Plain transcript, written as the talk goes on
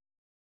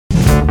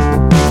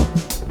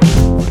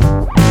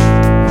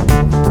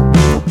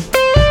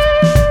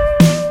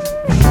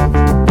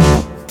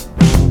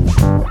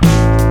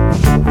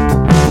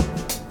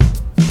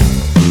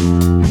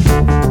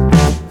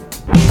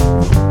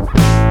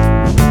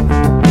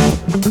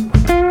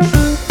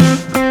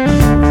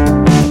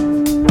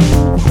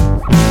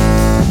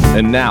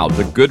And now,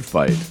 The Good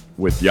Fight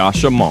with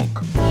Yasha Monk.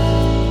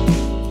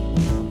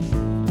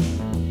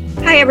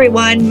 Hi,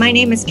 everyone. My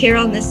name is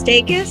Carol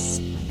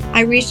Nastakis. I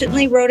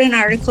recently wrote an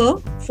article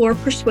for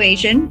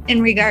Persuasion in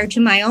regard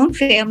to my own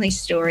family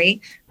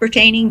story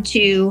pertaining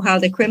to how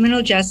the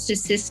criminal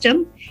justice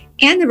system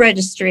and the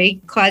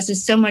registry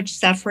causes so much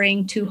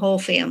suffering to whole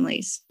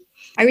families.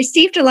 I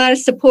received a lot of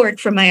support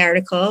for my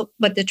article,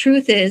 but the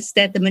truth is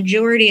that the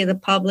majority of the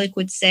public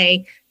would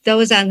say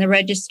those on the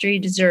registry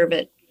deserve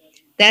it.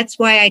 That's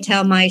why I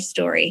tell my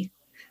story.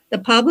 The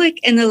public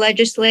and the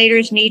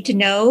legislators need to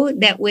know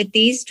that with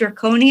these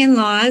draconian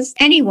laws,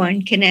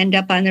 anyone can end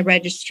up on the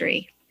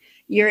registry.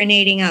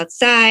 Urinating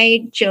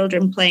outside,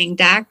 children playing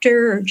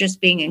doctor or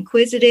just being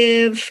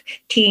inquisitive,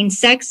 teen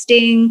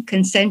sexting,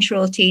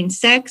 consensual teen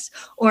sex,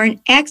 or an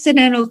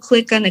accidental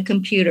click on the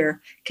computer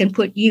can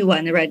put you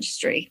on the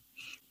registry.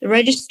 The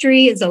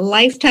registry is a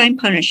lifetime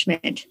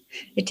punishment.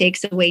 It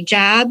takes away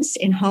jobs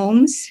and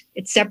homes.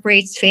 It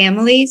separates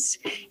families.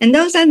 And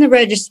those on the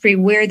registry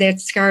wear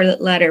that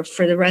scarlet letter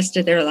for the rest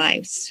of their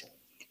lives.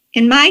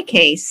 In my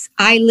case,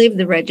 I live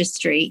the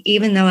registry,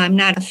 even though I'm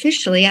not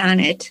officially on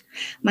it.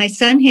 My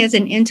son has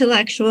an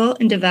intellectual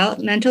and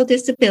developmental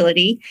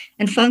disability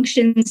and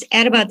functions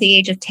at about the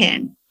age of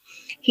 10.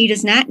 He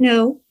does not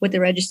know what the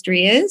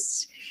registry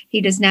is. He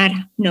does not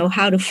know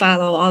how to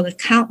follow all the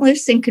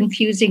countless and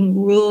confusing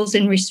rules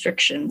and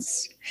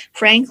restrictions.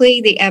 Frankly,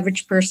 the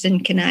average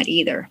person cannot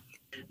either.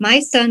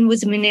 My son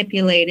was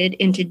manipulated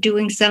into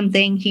doing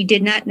something he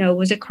did not know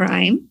was a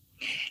crime.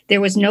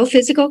 There was no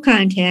physical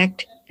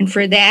contact, and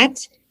for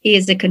that, he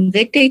is a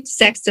convicted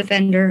sex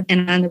offender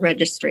and on the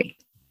registry.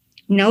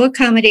 No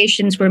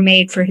accommodations were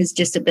made for his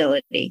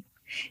disability.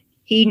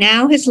 He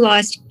now has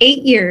lost 8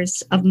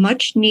 years of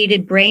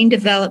much-needed brain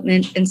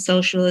development and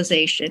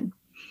socialization.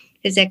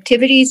 His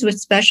activities with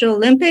Special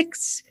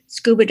Olympics,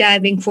 scuba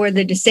diving for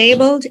the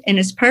disabled, and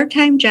his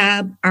part-time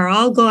job are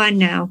all gone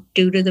now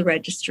due to the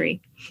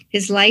registry.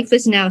 His life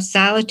is now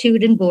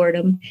solitude and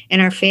boredom,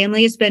 and our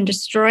family has been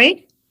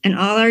destroyed, and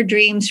all our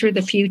dreams for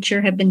the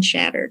future have been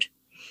shattered.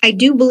 I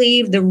do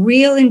believe the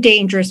real and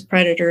dangerous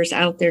predators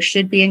out there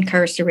should be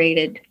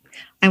incarcerated.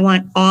 I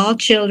want all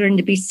children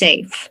to be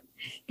safe.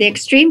 The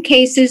extreme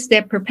cases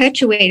that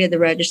perpetuated the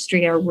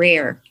registry are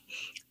rare.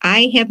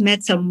 I have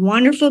met some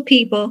wonderful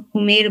people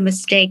who made a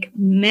mistake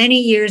many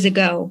years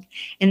ago,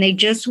 and they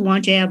just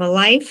want to have a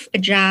life, a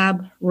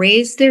job,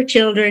 raise their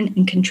children,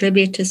 and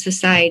contribute to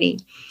society.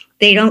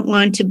 They don't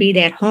want to be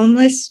that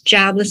homeless,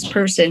 jobless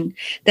person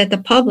that the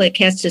public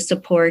has to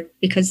support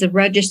because the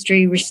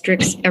registry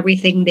restricts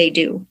everything they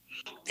do.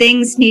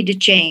 Things need to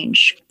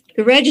change.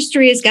 The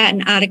registry has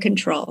gotten out of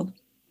control.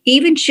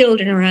 Even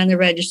children are on the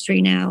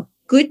registry now.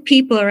 Good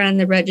people are on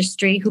the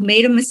registry who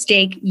made a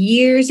mistake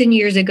years and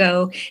years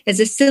ago as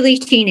a silly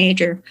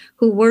teenager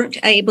who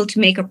weren't able to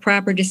make a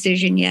proper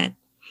decision yet.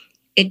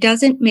 It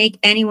doesn't make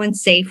anyone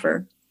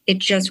safer. It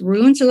just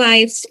ruins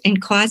lives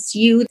and costs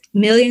you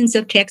millions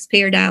of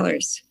taxpayer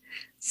dollars.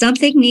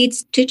 Something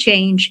needs to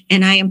change,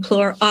 and I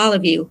implore all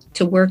of you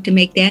to work to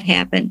make that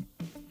happen.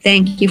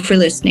 Thank you for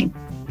listening.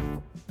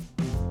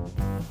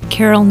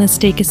 Carol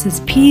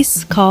Nastakis'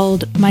 piece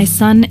called My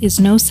Son is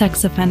No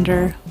Sex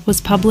Offender was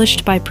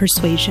published by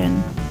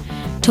Persuasion.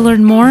 To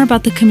learn more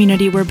about the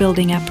community we're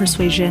building at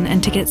Persuasion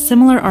and to get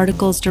similar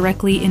articles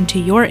directly into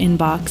your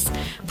inbox,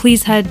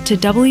 please head to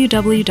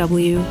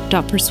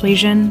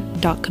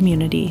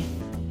www.persuasion.community.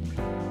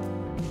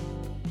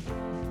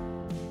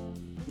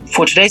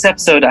 For today's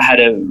episode, I had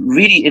a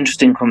really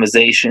interesting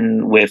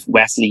conversation with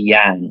Wesley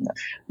Yang.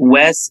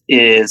 Wes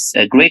is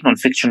a great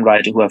nonfiction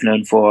writer who I've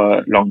known for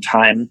a long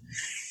time.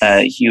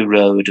 He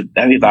wrote a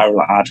very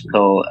viral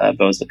article that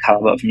was the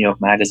cover of New York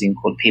Magazine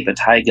called Paper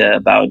Tiger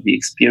about the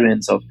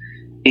experience of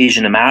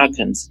Asian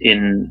Americans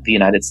in the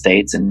United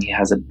States. And he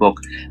has a book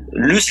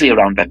loosely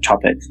around that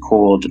topic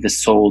called The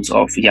Souls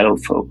of Yellow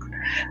Folk.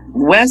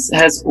 Wes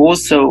has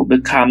also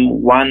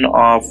become one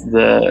of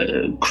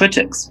the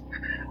critics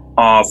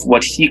of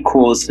what he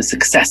calls the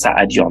successor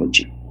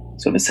ideology.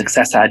 So the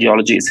successor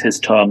ideology is his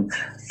term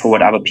for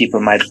what other people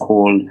might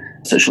call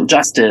social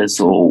justice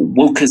or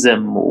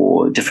wokeism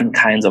or different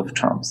kinds of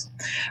terms.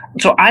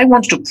 So I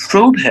want to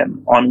probe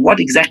him on what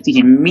exactly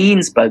he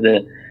means by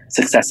the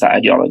successor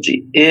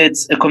ideology.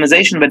 It's a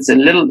conversation that's a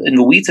little in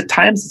the weeds at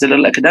times, it's a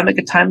little academic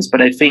at times,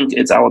 but I think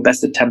it's our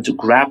best attempt to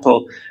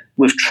grapple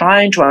with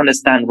trying to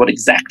understand what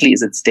exactly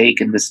is at stake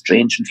in this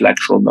strange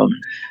intellectual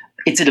moment.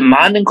 It's a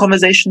demanding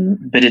conversation,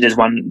 but it is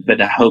one that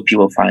I hope you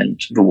will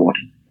find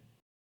rewarding.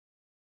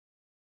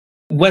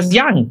 Wes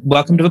Yang,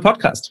 welcome to the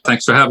podcast.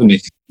 Thanks for having me.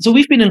 So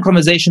we've been in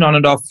conversation on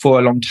and off for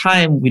a long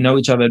time. We know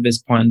each other at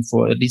this point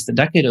for at least a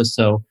decade or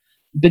so.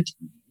 But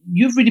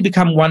you've really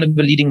become one of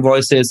the leading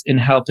voices in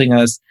helping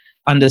us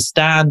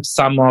understand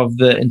some of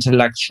the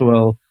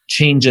intellectual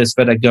changes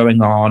that are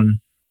going on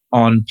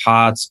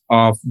parts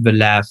of the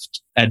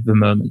left at the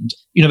moment.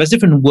 You know, there's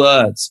different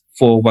words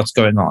for what's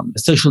going on.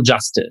 Social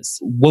justice,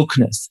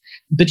 wokeness.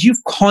 But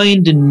you've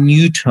coined a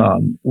new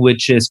term,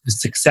 which is the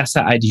successor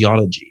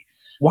ideology.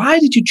 Why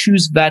did you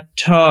choose that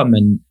term?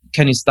 And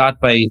can you start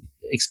by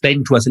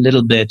explain to us a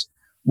little bit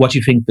what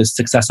you think this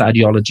successor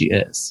ideology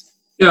is.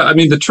 Yeah, I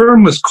mean, the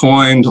term was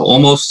coined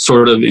almost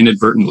sort of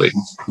inadvertently,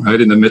 right,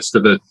 in the midst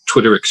of a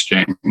Twitter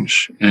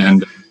exchange.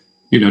 And,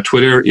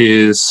 Twitter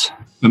is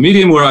a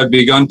medium where I've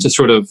begun to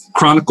sort of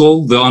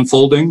chronicle the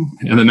unfolding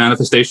and the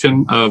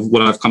manifestation of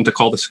what I've come to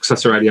call the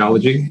successor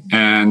ideology,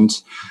 and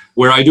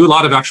where I do a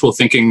lot of actual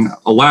thinking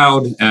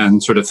aloud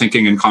and sort of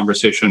thinking in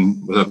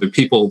conversation with other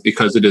people,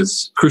 because it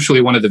is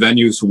crucially one of the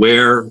venues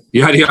where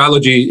the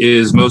ideology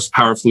is most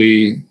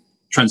powerfully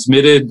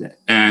transmitted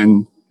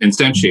and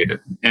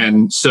instantiated.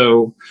 And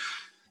so,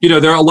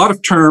 there are a lot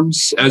of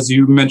terms, as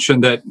you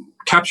mentioned, that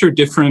capture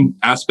different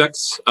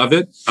aspects of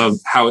it, of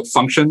how it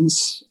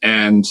functions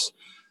and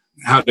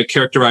how to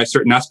characterize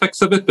certain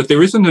aspects of it. But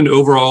there isn't an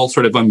overall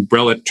sort of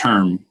umbrella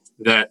term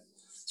that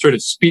sort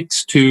of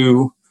speaks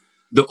to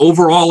the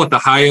overall at the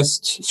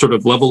highest sort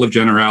of level of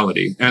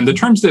generality. And the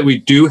terms that we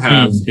do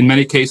have in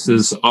many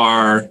cases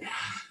are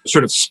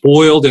sort of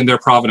spoiled in their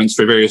provenance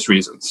for various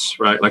reasons,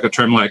 right? Like a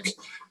term like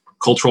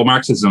cultural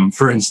Marxism,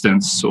 for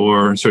instance,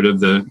 or sort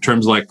of the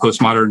terms like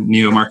postmodern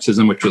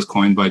neo-Marxism, which was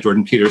coined by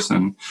Jordan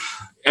Peterson.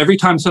 Every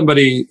time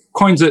somebody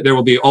coins it, there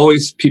will be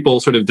always people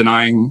sort of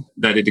denying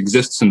that it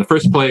exists in the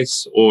first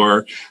place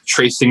or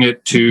tracing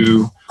it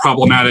to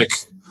problematic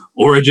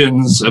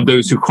origins of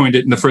those who coined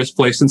it in the first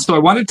place. And so I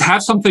wanted to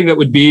have something that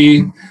would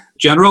be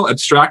general,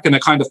 abstract, and a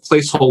kind of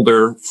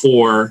placeholder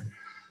for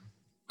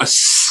a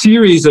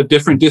series of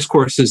different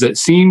discourses that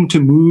seem to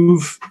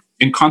move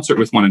in concert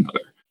with one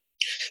another.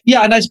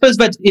 Yeah, and I suppose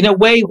that in a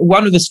way,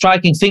 one of the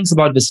striking things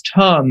about this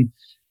term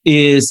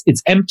is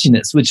its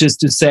emptiness, which is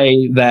to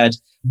say that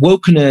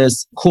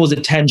wokeness calls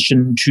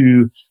attention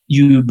to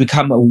you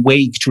become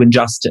awake to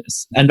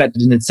injustice. And that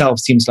in itself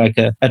seems like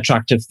an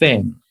attractive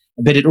thing.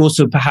 But it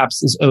also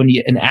perhaps is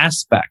only an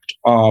aspect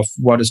of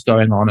what is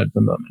going on at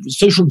the moment.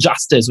 Social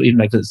justice, or even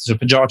like the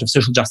sort of pejorative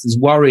social justice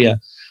warrior,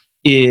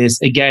 is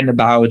again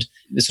about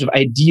the sort of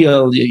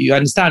ideal. You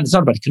understand it's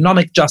not about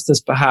economic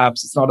justice,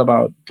 perhaps. It's not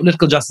about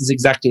political justice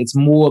exactly. It's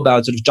more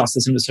about sort of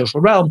justice in the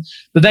social realm.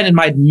 But then it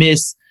might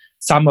miss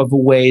some of the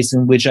ways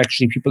in which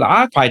actually people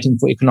are fighting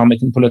for economic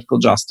and political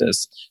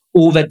justice,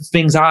 or that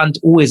things aren't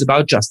always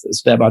about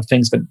justice. They're about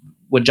things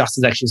where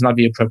justice actually is not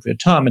the appropriate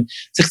term. And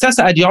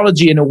successor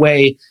ideology, in a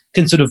way,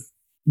 can sort of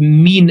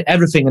mean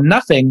everything and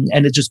nothing,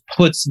 and it just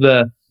puts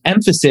the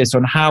emphasis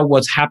on how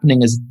what's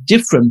happening is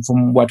different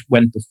from what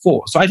went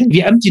before. So I think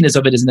the emptiness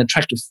of it is an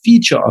attractive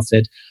feature of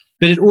it,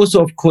 but it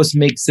also, of course,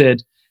 makes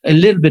it a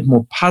little bit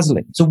more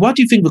puzzling. So what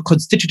do you think the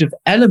constitutive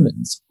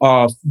elements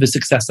of the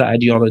successor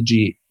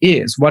ideology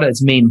is? What are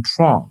its main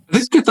prongs? I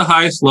think at the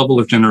highest level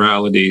of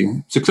generality,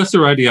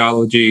 successor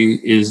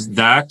ideology is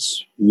that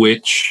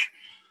which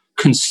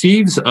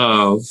conceives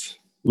of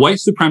white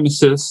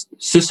supremacist,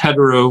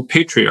 cis-hetero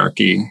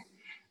patriarchy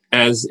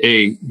as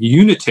a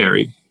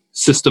unitary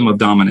system of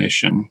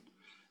domination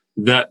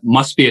that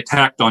must be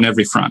attacked on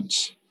every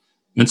front.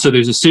 And so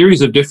there's a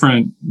series of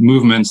different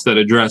movements that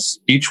address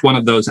each one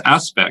of those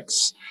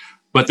aspects,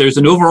 but there's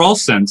an overall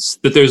sense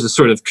that there's a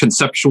sort of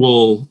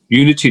conceptual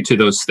unity to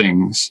those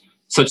things,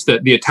 such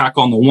that the attack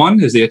on the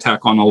one is the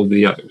attack on all of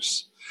the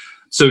others.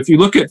 So if you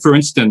look at, for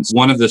instance,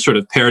 one of the sort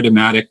of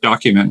paradigmatic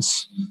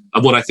documents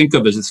of what I think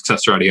of as a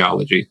successor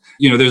ideology,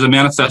 there's a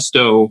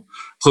manifesto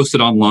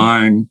posted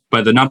online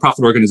by the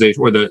nonprofit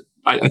organization, or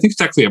I think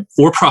it's actually a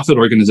for-profit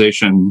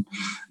organization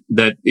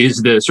that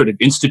is the sort of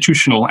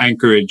institutional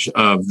anchorage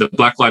of the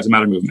Black Lives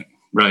Matter movement,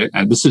 right?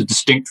 And this is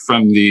distinct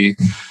from the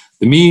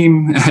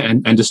meme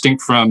and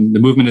distinct from the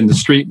movement in the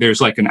street. There's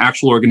like an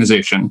actual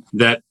organization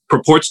that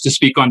purports to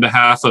speak on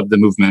behalf of the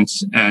movement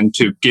and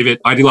to give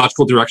it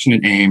ideological direction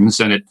and aims.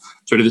 And it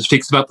sort of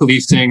speaks about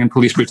policing and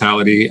police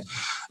brutality.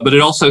 But it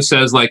also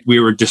says, like, we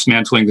were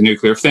dismantling the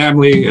nuclear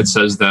family. It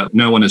says that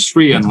no one is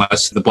free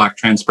unless the Black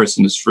trans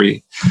person is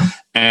free.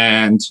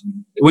 And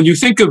when you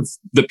think of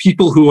the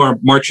people who are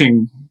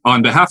marching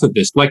on behalf of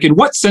this, like, in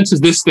what sense is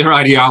this their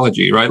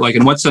ideology, right? Like,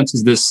 in what sense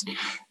is this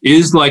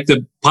like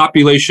the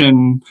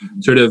population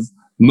sort of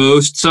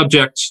most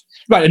subject?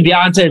 Right, and the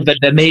answer is that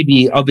there may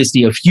be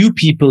obviously a few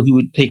people who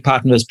would take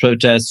part in those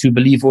protests who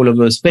believe all of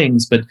those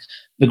things, but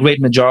the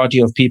great majority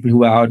of people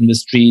who are out in the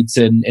streets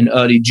in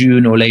early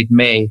June or late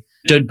May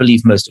don't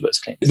believe most of those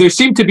claims. There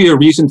seemed to be a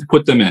reason to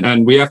put them in,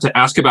 and we have to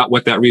ask about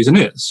what that reason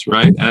is,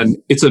 right? And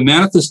it's a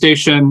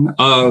manifestation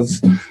of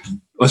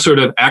a sort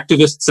of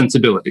activist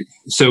sensibility.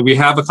 So we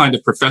have a kind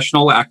of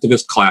professional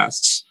activist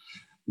class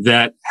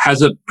that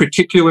has a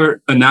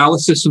particular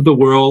analysis of the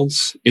world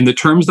in the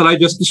terms that I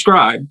just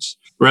described,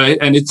 right?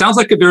 And it sounds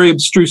like a very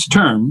abstruse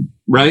term,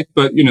 right?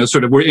 But,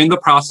 sort of we're in the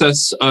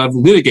process of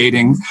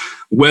litigating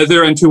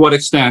whether and to what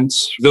extent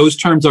those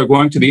terms are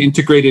going to be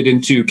integrated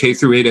into K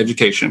through 8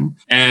 education.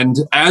 And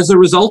as a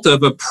result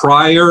of a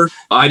prior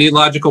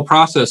ideological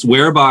process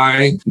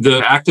whereby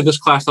the activist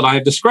class that I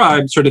have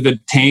described sort of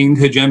attained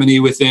hegemony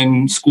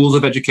within schools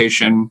of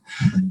education,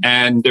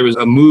 and there was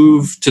a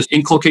move to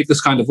inculcate this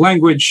kind of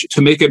language,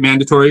 to make it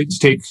mandatory to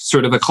take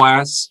sort of a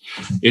class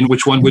in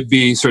which one would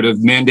be sort of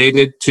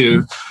mandated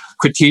to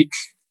critique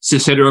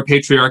cis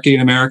heteropatriarchy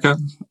in America.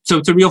 So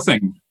it's a real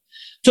thing.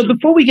 So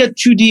before we get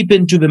too deep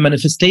into the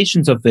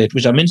manifestations of it,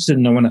 which I'm interested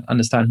in, I want to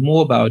understand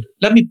more about,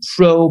 let me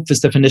probe this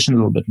definition a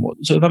little bit more.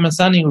 So if I'm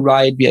understanding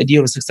right, the idea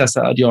of a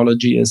successor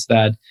ideology is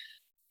that,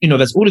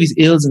 there's all of these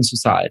ills in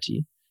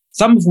society,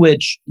 some of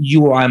which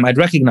you or I might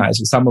recognize,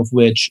 some of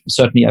which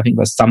certainly I think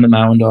there's some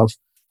amount of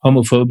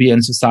homophobia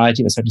in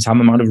society, there's certainly some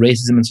amount of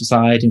racism in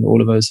society and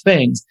all of those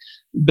things.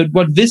 But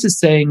what this is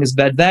saying is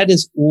that that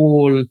is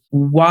all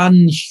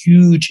one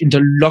huge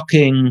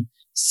interlocking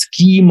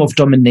scheme of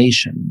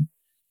domination.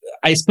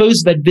 I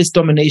suppose that this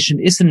domination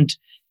isn't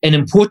an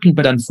important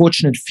but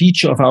unfortunate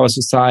feature of our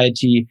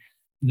society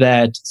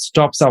that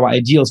stops our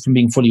ideals from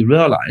being fully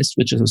realized,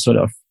 which is a sort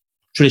of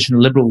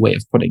traditional liberal way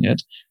of putting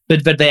it,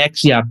 but that they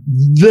actually are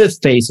the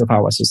face of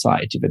our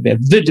society, that they're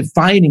the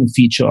defining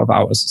feature of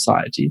our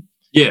society.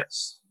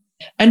 Yes.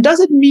 And does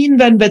it mean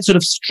then that sort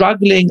of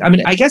struggling,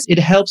 I guess it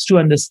helps to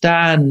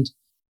understand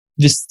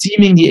the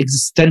seemingly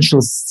existential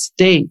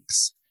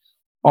stakes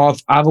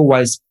of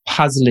otherwise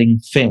puzzling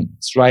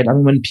things, right?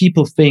 When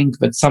people think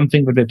that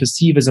something that they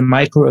perceive as a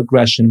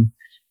microaggression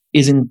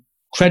is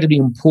incredibly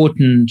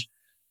important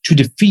to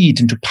defeat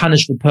and to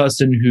punish the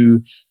person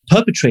who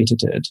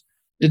perpetrated it,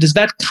 does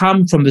that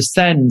come from the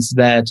sense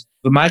that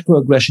the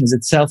microaggression is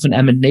itself an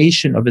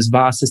emanation of this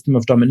vast system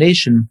of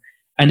domination?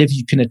 And if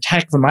you can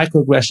attack the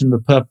microaggression,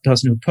 the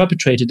person who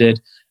perpetrated it,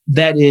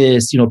 that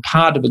is,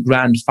 part of a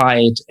grand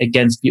fight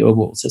against the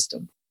overall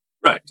system.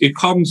 Right. It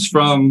comes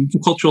from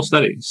cultural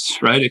studies,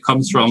 right? It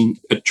comes from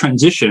a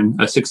transition,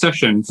 a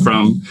succession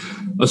from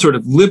a sort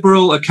of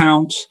liberal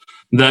account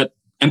that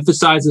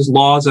emphasizes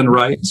laws and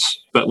rights,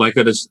 but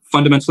that is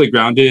fundamentally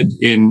grounded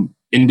in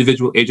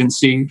individual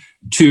agency,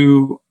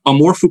 to a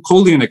more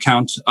Foucauldian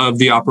account of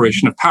the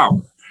operation of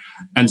power.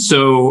 And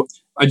so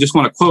I just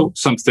want to quote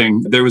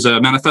something. There was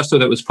a manifesto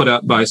that was put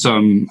out by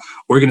some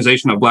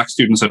organization of Black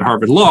students at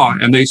Harvard Law,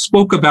 and they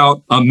spoke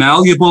about a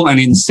malleable and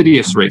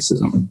insidious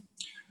racism,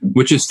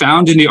 which is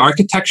found in the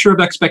architecture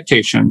of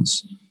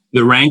expectations,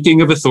 the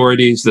ranking of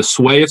authorities, the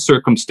sway of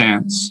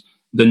circumstance,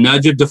 the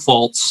nudge of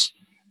defaults,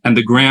 and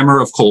the grammar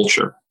of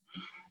culture.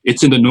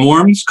 It's in the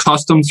norms,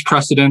 customs,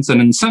 precedents, and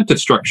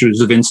incentive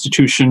structures of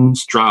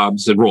institutions,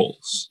 jobs, and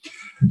roles.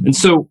 And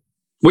so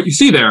what you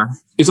see there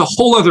is a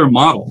whole other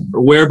model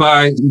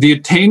whereby the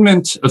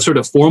attainment of sort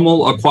of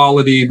formal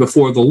equality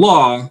before the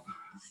law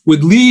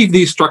would leave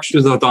these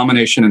structures of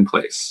domination in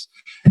place.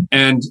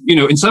 And,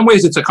 in some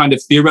ways, it's a kind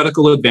of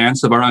theoretical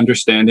advance of our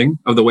understanding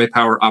of the way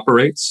power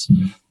operates.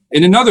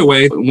 In another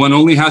way, one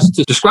only has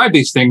to describe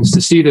these things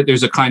to see that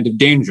there's a kind of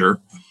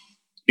danger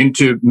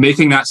into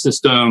making that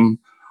system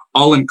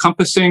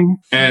all-encompassing,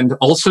 and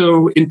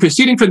also in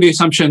proceeding from the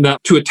assumption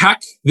that to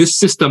attack this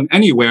system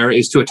anywhere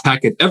is to attack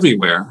it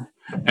everywhere.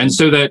 And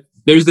so that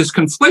there's this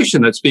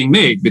conflation that's being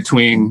made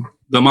between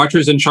the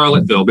martyrs in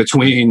Charlottesville,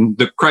 between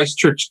the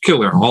Christchurch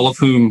killer, all of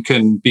whom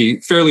can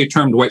be fairly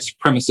termed white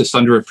supremacists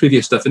under a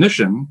previous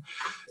definition,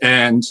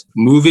 and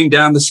moving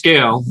down the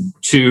scale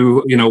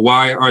to,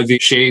 why are the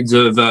shades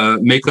of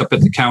makeup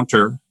at the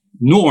counter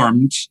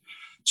normed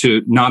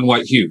to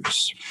non-white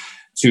hues,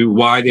 to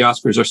why the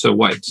Oscars are so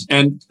white.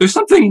 And there's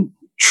something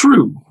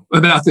true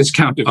about this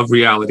count of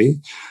reality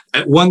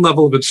at one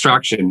level of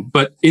abstraction,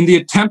 but in the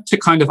attempt to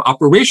kind of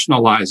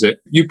operationalize it,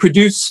 you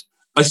produce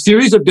a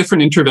series of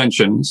different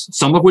interventions,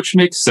 some of which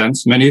make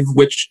sense, many of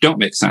which don't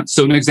make sense.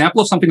 So an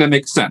example of something that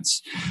makes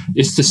sense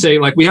is to say,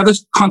 we have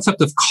this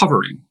concept of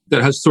covering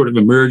that has sort of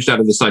emerged out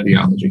of this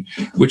ideology,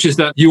 which is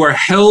that you are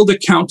held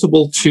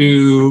accountable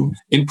to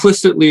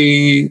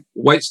implicitly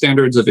white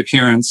standards of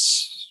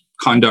appearance,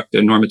 conduct,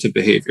 and normative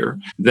behavior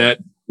that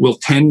will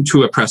tend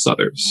to oppress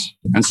others.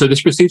 And so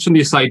this proceeds from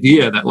this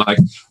idea that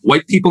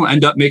white people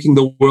end up making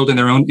the world in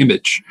their own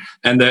image,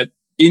 and that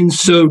in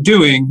so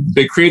doing,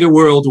 they create a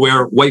world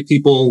where white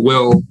people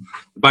will,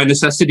 by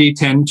necessity,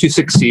 tend to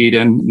succeed,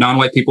 and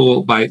non-white people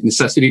will, by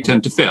necessity,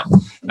 tend to fail.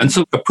 And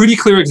so a pretty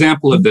clear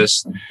example of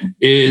this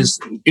is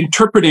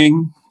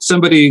interpreting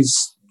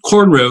somebody's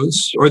cornrows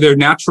or their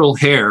natural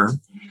hair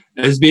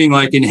as being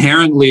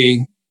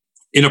inherently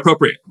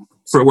inappropriate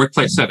for a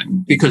workplace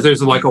setting, because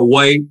there's a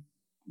white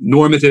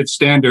normative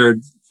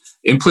standard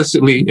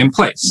implicitly in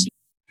place.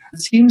 It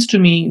seems to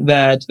me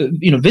that,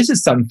 this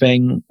is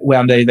something where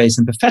I'm very, very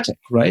sympathetic,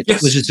 right?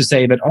 Yes. Which is to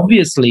say that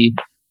obviously,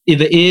 if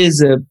there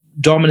is a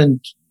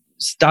dominant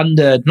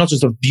standard, not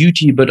just of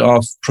beauty, but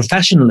of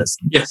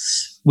professionalism,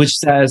 yes, which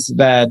says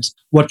that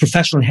what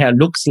professional hair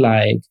looks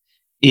like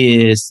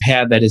is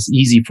hair that is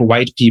easy for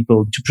white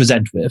people to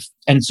present with.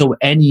 And so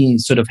any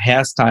sort of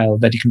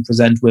hairstyle that you can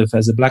present with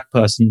as a Black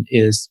person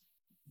is,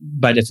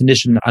 by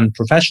definition,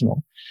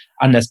 unprofessional,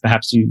 unless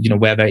perhaps you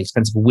wear a very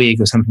expensive wig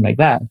or something like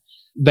that.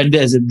 Then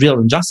there's a real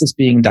injustice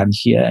being done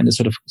here, and a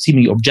sort of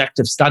seemingly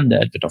objective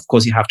standard, but of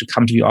course you have to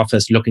come to the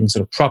office looking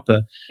sort of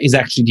proper, is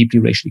actually deeply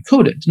racially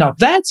coded. Now,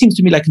 that seems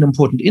to me like an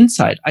important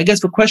insight. I guess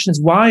the question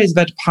is, why is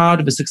that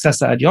part of a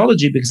successor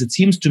ideology? Because it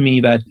seems to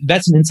me that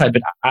that's an insight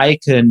that I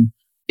can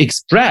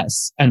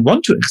express and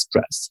want to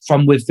express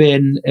from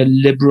within a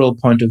liberal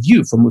point of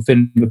view, from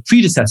within the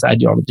predecessor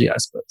ideology, I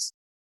suppose.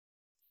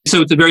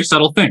 So it's a very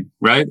subtle thing,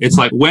 right? It's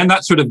like when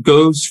that sort of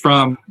goes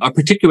from a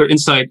particular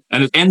insight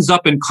and it ends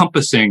up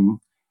encompassing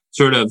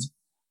sort of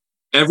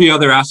every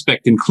other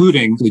aspect,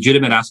 including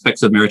legitimate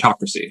aspects of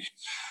meritocracy.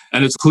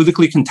 And it's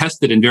politically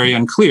contested and very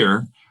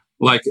unclear,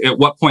 like at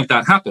what point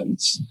that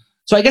happens.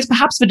 So I guess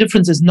perhaps the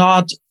difference is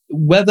not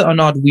whether or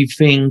not we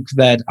think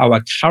that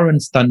our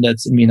current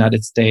standards in the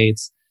United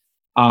States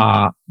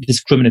are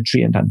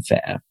discriminatory and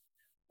unfair,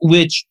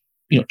 which,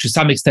 to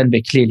some extent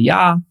they clearly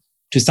are,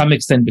 to some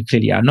extent they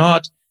clearly are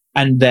not.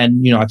 And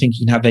then, I think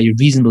you can have very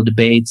reasonable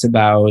debates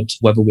about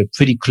whether we're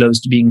pretty close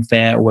to being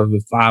fair or whether we're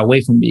far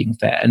away from being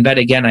fair. And that,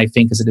 again, I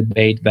think is a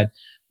debate that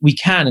we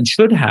can and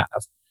should have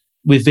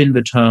within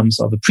the terms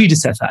of a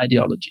predecessor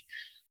ideology.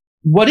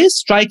 What is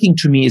striking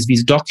to me is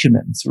these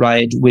documents,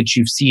 right, which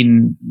you've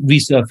seen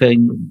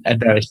resurfacing at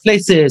various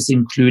places,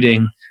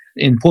 including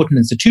important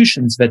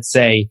institutions that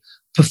say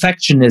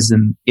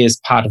perfectionism is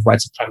part of white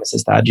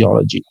supremacist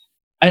ideology.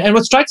 And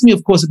what strikes me,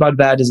 of course, about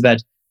that is that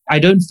I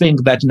don't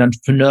think that an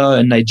entrepreneur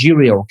in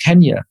Nigeria or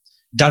Kenya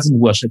doesn't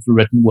worship the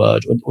written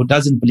word or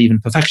doesn't believe in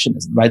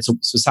perfectionism, right? So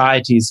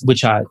societies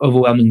which are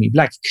overwhelmingly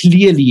Black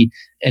clearly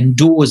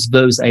endorse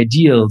those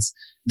ideals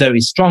very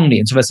strongly.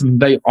 And so there's something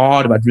very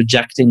odd about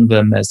rejecting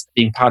them as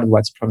being part of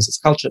white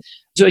supremacist culture.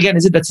 So again,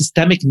 is it that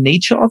systemic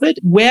nature of it?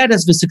 Where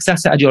does the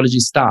successor ideology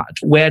start?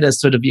 Where does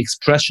sort of the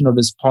expression of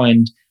this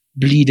point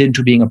bleed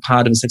into being a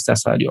part of a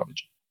successor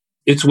ideology?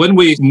 It's when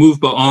we move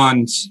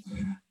beyond,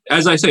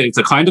 as I say, it's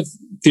a kind of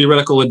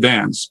theoretical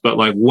advance, but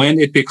like when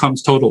it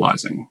becomes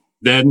totalizing,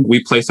 then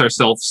we place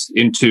ourselves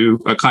into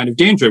a kind of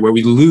danger where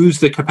we lose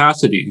the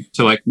capacity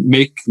to like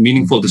make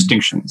meaningful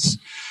distinctions.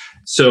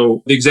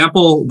 So the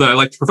example that I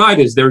like to provide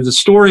is there was a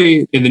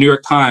story in the New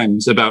York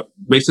Times about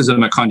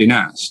racism at Condé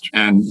Nast.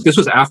 And this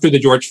was after the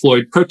George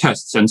Floyd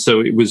protests. And so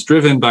it was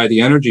driven by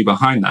the energy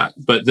behind that.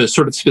 But the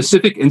sort of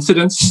specific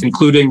incidents,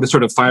 including the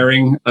sort of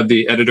firing of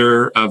the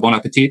editor of Bon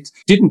Appetit,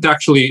 didn't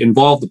actually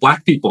involve the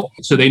Black people.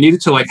 So they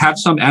needed to like have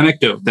some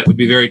anecdote that would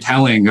be very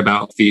telling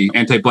about the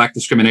anti-Black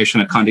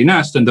discrimination at Condé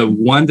Nast. And the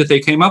one that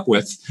they came up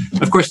with,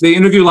 of course, they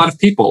interview a lot of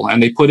people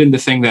and they put in the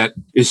thing that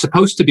is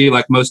supposed to be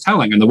like most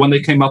telling. And the one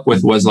they came up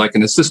with was like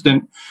an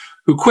assistant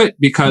who quit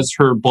because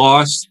her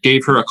boss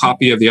gave her a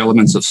copy of The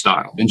Elements of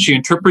Style. And she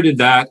interpreted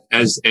that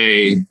as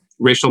a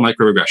racial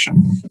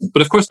microaggression.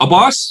 But of course, a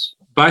boss,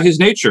 by his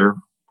nature,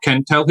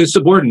 can tell his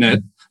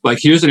subordinate, like,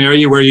 here's an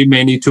area where you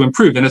may need to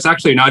improve. And it's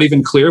actually not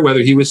even clear whether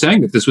he was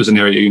saying that this was an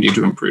area you need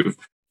to improve.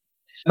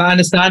 My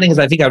understanding is,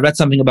 I think I read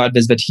something about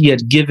this, that he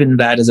had given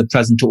that as a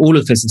present to all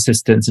of his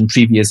assistants in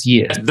previous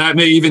years. That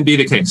may even be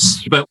the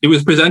case, but it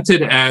was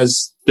presented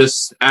as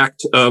this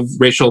act of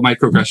racial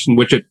microaggression,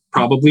 which it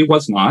probably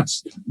was not.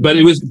 But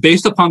it was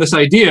based upon this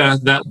idea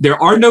that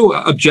there are no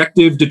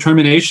objective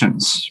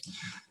determinations.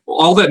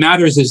 All that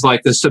matters is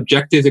like the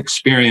subjective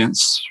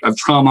experience of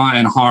trauma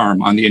and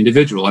harm on the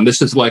individual. And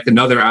this is like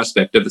another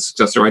aspect of the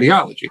successor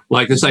ideology,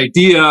 like this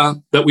idea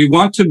that we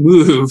want to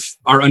move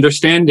our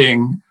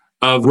understanding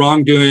of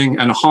wrongdoing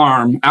and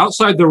harm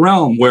outside the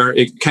realm where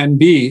it can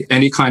be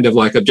any kind of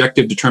like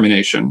objective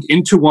determination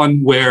into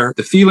one where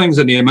the feelings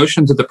and the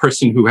emotions of the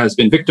person who has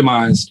been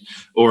victimized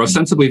or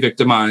ostensibly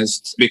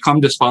victimized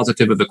become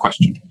dispositive of the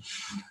question.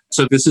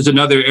 So this is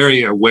another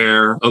area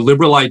where a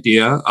liberal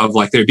idea of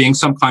like there being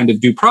some kind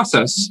of due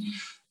process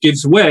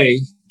gives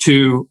way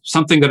to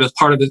something that is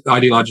part of the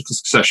ideological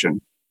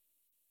succession.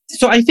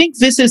 So I think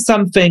this is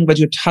something that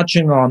you're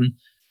touching on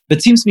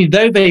that seems to me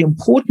very, very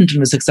important in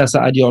the successor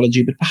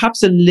ideology, but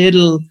perhaps a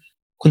little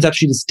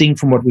conceptually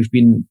distinct from what we've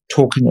been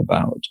talking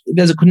about.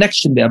 There's a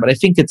connection there, but I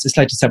think it's a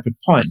slightly separate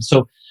point.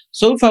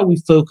 So far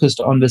we've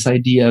focused on this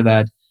idea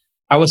that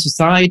our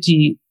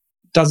society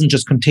doesn't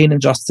just contain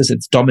injustice,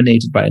 it's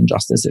dominated by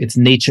injustice. Its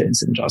nature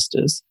is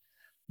injustice.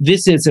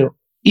 This is an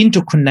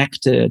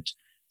interconnected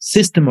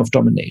system of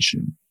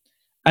domination.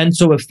 And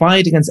so a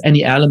fight against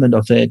any element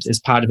of it is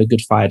part of a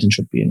good fight and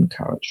should be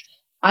encouraged.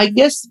 I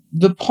guess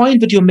the point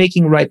that you're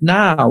making right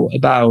now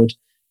about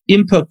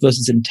import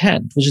versus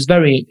intent, which is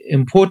very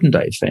important,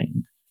 I think,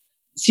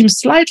 seems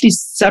slightly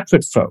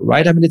separate from,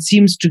 right? I mean, it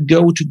seems to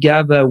go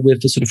together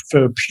with the sort of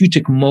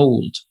therapeutic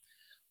mold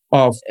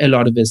of a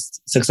lot of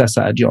this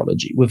successor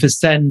ideology, with a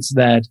sense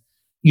that,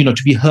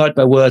 to be hurt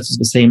by words is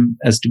the same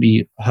as to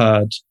be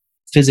hurt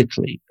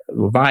physically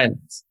or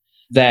violence,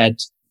 that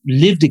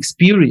lived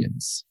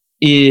experience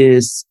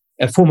is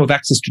a form of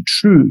access to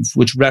truth,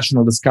 which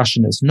rational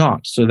discussion is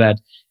not. So that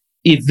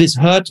if this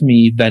hurt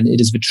me, then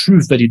it is the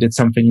truth that you did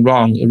something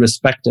wrong,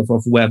 irrespective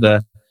of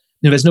whether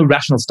there's no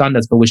rational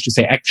standards by which to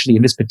say, actually,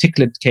 in this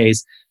particular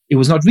case, it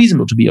was not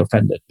reasonable to be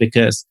offended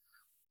because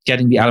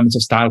getting the elements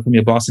of style from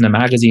your boss in a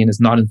magazine is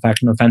not, in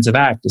fact, an offensive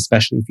act,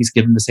 especially if he's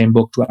given the same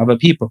book to other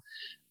people.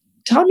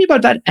 Tell me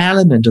about that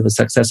element of a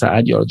successor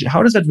ideology.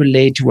 How does that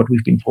relate to what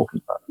we've been talking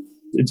about?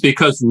 It's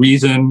because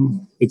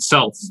reason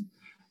itself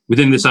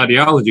within this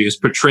ideology is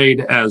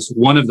portrayed as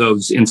one of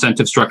those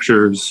incentive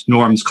structures,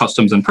 norms,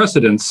 customs, and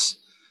precedents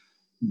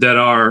that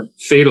are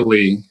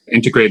fatally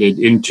integrated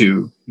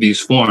into these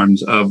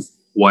forms of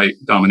white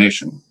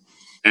domination.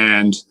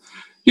 And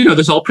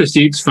this all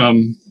proceeds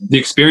from the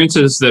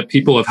experiences that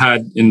people have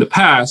had in the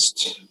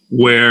past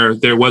where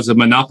there was a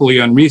monopoly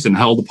on reason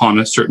held upon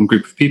a certain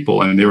group of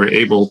people, and they were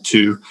able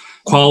to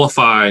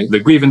qualify the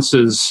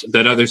grievances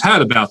that others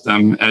had about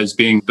them as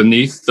being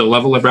beneath the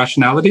level of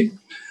rationality.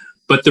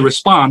 But the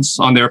response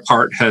on their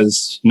part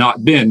has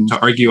not been to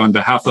argue on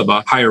behalf of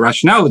a higher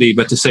rationality,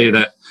 but to say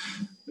that,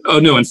 oh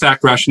no, in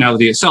fact,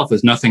 rationality itself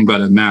is nothing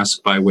but a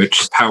mask by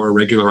which power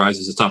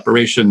regularizes its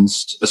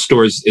operations,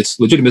 stores its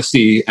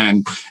legitimacy,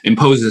 and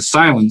imposes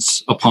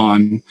silence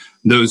upon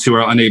those who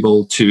are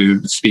unable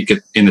to speak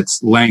it in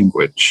its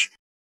language.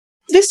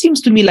 This seems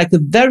to me like a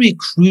very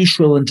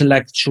crucial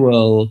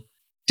intellectual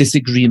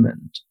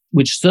disagreement,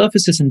 which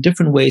surfaces in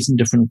different ways in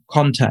different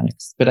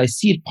contexts, but I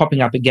see it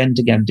popping up again and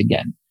again and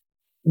again,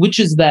 which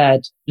is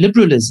that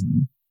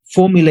liberalism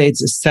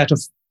formulates a set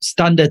of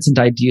standards and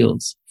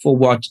ideals for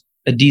what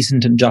a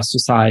decent and just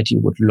society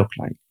would look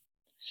like.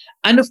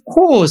 And of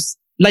course,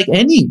 like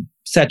any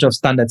set of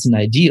standards and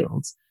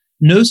ideals,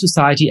 no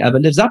society ever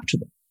lives up to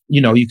them.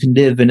 You can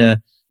live in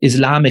an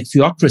Islamic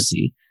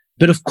theocracy,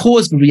 but of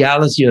course, the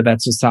reality of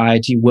that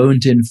society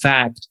won't, in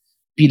fact,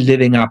 be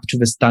living up to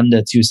the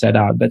standards you set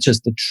out. That's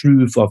just the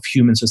truth of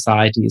human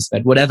societies,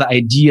 that whatever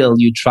ideal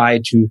you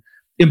try to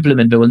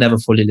implement, they will never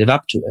fully live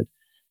up to it.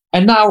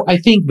 And now I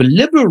think the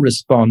liberal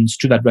response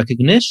to that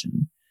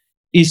recognition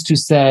is to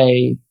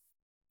say,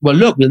 well,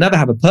 look, we'll never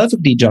have a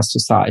perfectly just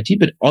society,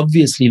 but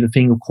obviously the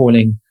thing you're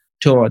calling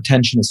to our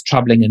attention is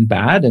troubling and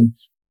bad, and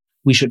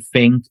we should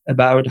think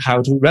about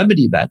how to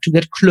remedy that, to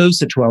get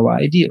closer to our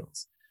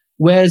ideals.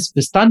 Whereas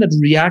the standard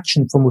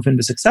reaction from within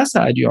the successor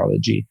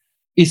ideology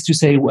is to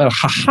say, well,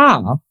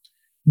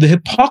 the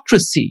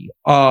hypocrisy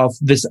of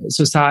this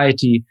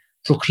society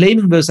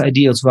proclaiming those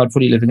ideals without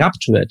fully living up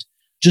to it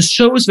just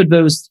shows that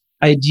those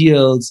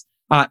ideals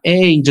are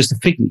A, just a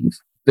fig leaf,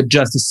 but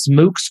just a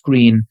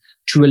smokescreen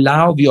to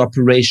allow the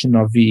operation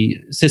of the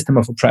system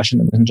of oppression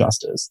and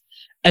injustice.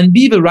 And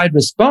B, the right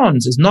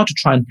response is not to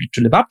try and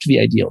to live up to the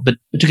ideal, but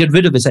to get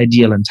rid of this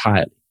ideal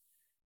entirely.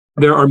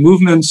 There are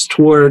movements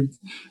toward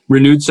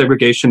renewed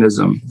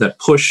segregationism that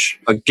push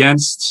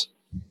against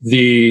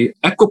the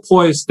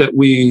equipoise that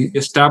we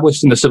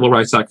established in the Civil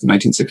Rights Act of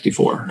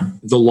 1964.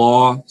 The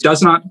law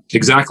does not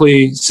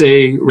exactly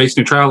say race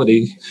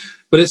neutrality,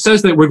 but it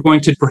says that we're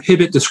going to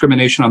prohibit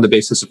discrimination on the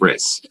basis of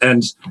race.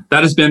 And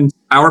that has been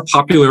our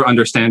popular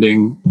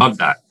understanding of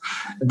that.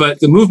 But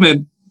the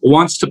movement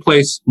wants to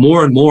place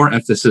more and more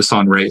emphasis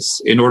on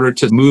race in order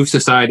to move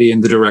society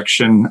in the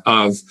direction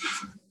of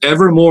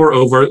ever more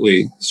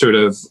overtly sort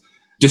of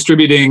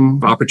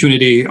distributing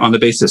opportunity on the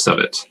basis of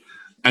it.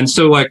 And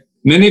so like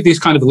many of these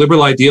kind of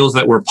liberal ideals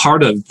that were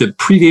part of the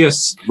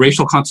previous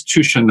racial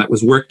constitution that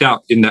was worked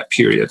out in that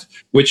period,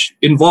 which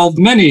involved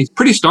many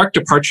pretty stark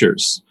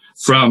departures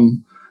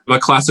from a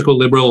classical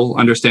liberal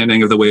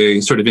understanding of the way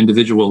sort of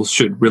individuals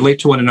should relate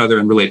to one another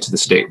and relate to the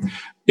state.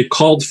 It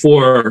called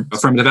for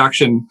affirmative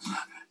action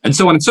and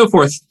so on and so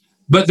forth.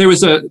 But there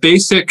was a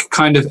basic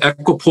kind of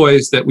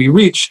equipoise that we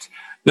reached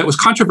that was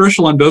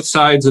controversial on both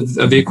sides of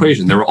the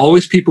equation. There were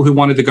always people who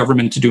wanted the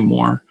government to do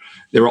more.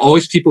 There were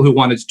always people who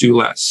wanted to do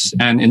less.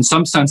 And in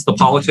some sense, the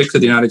politics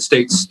of the United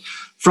States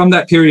from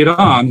that period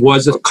on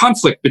was a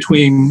conflict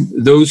between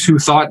those who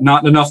thought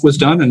not enough was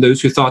done and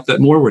those who thought that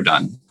more were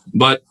done.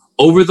 But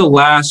over the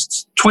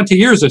last 20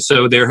 years or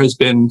so, there has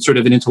been sort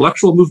of an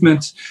intellectual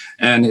movement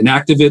and an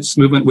activist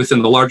movement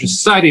within the larger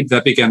society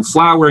that began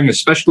flowering,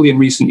 especially in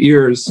recent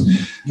years,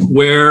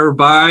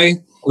 whereby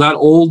that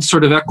old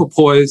sort of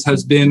equipoise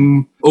has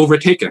been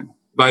overtaken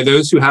by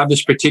those who have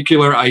this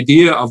particular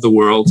idea of the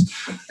world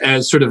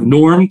as sort of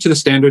norm to the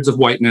standards of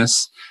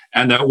whiteness,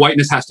 and that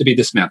whiteness has to be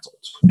dismantled.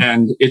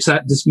 And it's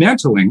that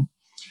dismantling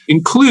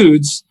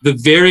includes the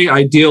very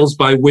ideals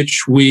by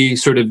which we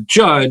sort of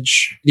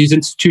judge these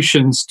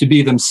institutions to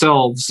be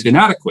themselves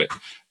inadequate.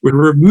 We're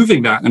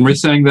removing that and we're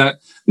saying that,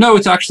 no,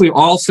 it's actually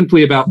all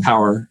simply about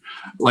power.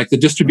 Like the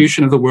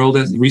distribution of the world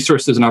as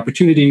resources and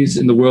opportunities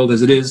in the world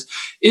as it is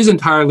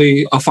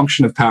entirely a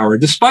function of power,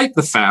 despite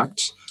the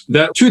fact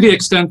that to the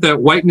extent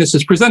that whiteness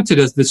is presented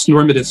as this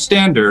normative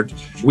standard,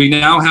 we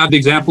now have the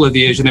example of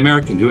the Asian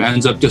American who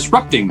ends up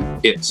disrupting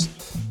it.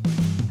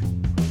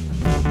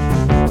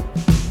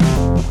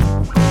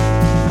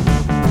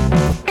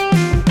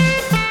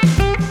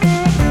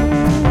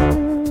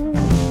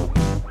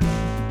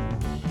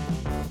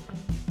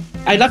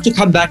 I'd love to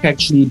come back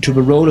actually to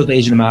the role of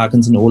Asian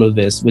Americans in all of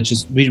this, which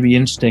is really, really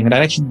interesting. And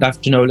I'd actually love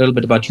to know a little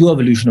bit about your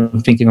evolution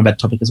of thinking on that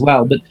topic as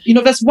well. But,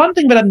 there's one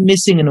thing that I'm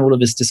missing in all of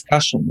this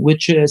discussion,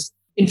 which is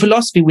in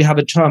philosophy, we have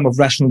a term of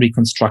rational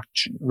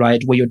reconstruction,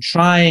 right? Where you're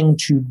trying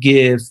to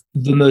give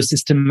the most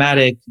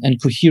systematic and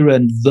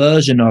coherent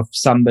version of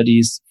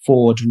somebody's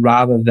thought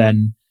rather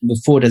than the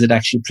thought as it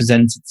actually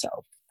presents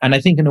itself. And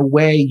I think in a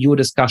way, your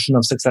discussion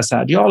of successor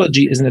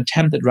ideology is an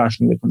attempt at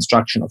rational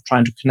reconstruction of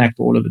trying to connect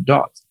all of the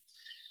dots.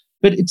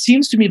 But it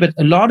seems to me that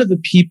a lot of the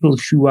people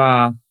who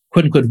are,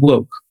 quote unquote,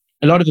 woke,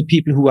 a lot of the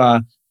people who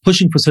are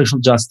pushing for social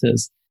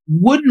justice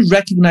wouldn't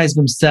recognize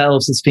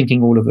themselves as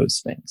thinking all of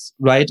those things,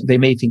 right? They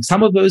may think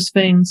some of those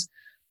things,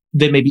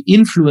 they may be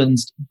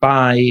influenced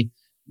by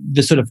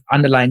the sort of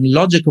underlying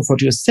logic of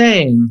what you're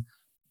saying,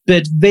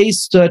 but they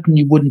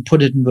certainly wouldn't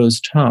put it in those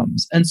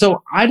terms. And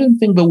so I don't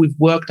think that we've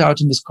worked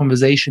out in this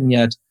conversation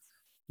yet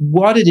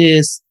what it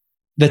is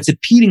that's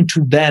appealing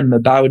to them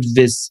about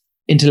this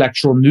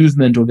intellectual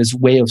movement or this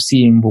way of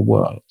seeing the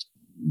world.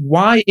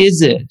 Why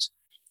is it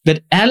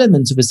that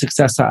elements of a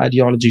successor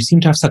ideology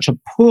seem to have such a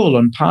pull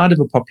on part of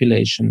a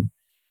population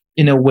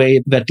in a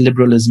way that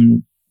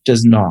liberalism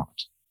does not?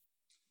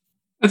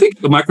 I think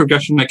the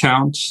microaggression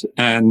account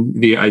and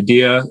the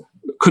idea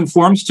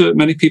conforms to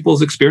many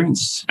people's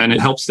experience, and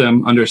it helps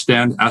them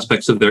understand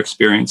aspects of their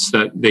experience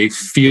that they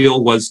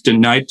feel was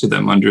denied to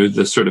them under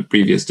the sort of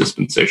previous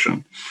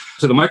dispensation.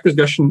 So the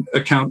microaggression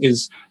account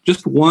is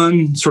just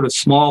one sort of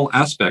small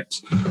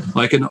aspect,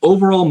 like an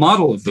overall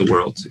model of the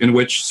world in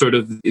which sort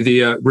of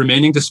the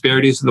remaining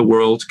disparities of the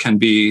world can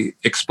be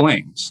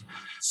explained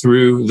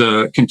through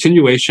the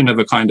continuation of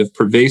a kind of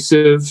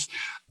pervasive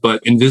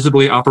but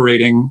invisibly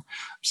operating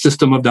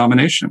system of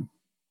domination.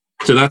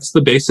 So that's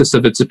the basis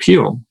of its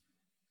appeal.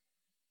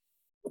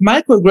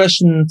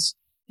 Microaggressions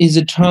is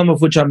a term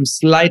of which I'm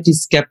slightly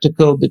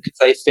skeptical, because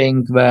I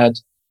think that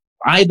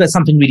either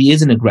something really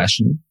is an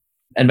aggression,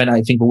 and then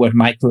I think the word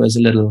micro is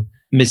a little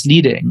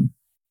misleading,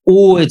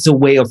 or it's a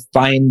way of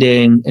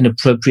finding an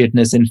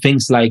appropriateness in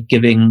things like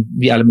giving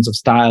the elements of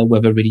style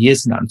where there really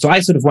is none. So I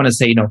sort of want to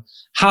say,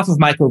 half of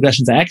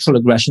microaggressions are actual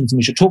aggressions, and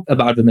we should talk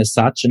about them as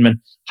such, and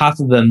then half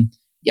of them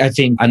I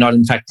think are not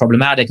in fact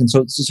problematic. And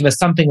so there's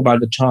something about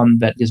the term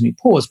that gives me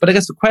pause. But I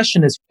guess the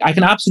question is, I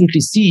can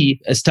absolutely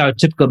see a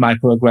stereotypical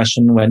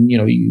microaggression when,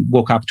 you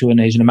walk up to an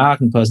Asian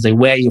American person, say,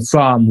 where are you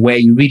from, where are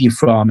you really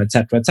from, et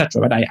cetera, et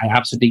cetera. But I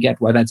absolutely get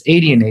why that's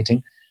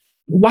alienating.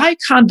 Why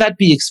can't that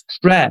be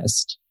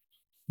expressed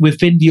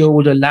within the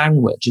older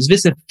language? Is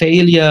this a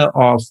failure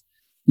of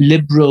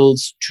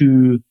liberals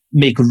to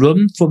make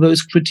room for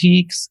those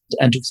critiques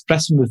and to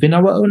express them within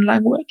our own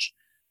language?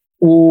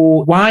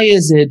 Or why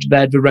is it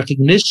that the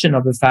recognition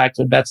of the fact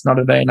that that's not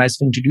a very nice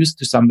thing to do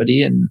to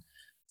somebody, and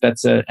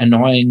that's an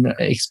annoying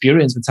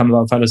experience that some of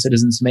our fellow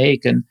citizens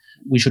make, and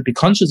we should be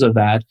conscious of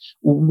that?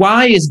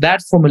 Why is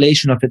that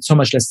formulation of it so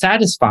much less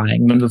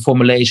satisfying than the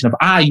formulation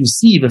of, you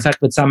see, the fact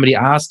that somebody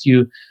asked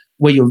you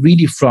where you're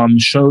really from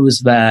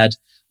shows that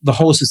the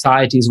whole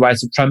society is white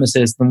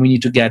supremacist, and we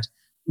need to get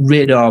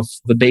rid of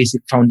the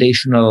basic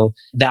foundational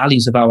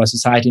values of our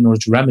society in order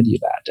to remedy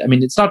that? I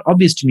mean, it's not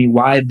obvious to me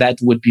why that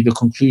would be the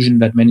conclusion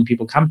that many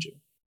people come to.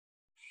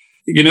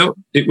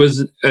 It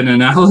was an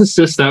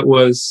analysis that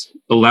was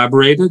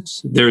elaborated.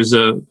 There's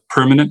a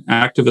permanent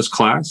activist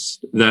class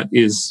that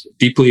is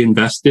deeply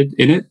invested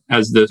in it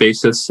as the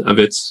basis of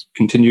its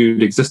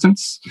continued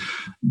existence,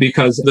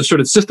 because the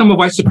sort of system of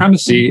white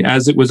supremacy,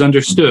 as it was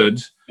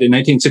understood in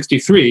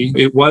 1963,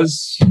 it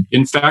was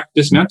in fact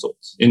dismantled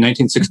in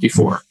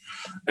 1964.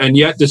 And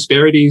yet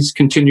disparities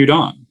continued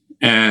on.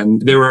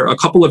 And there were a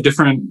couple of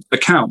different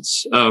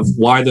accounts of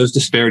why those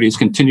disparities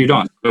continued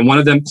on. And one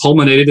of them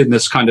culminated in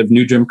this kind of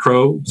new Jim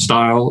Crow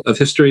style of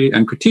history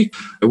and critique,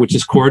 which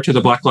is core to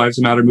the Black Lives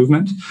Matter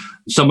movement.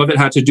 Some of it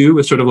had to do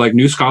with sort of like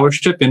new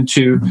scholarship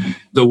into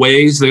the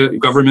ways the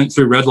government,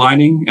 through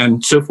redlining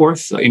and so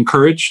forth,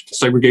 encouraged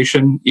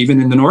segregation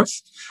even in the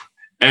North.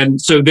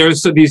 And so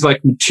there's these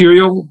like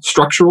material,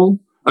 structural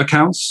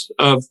accounts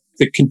of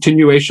the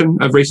continuation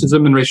of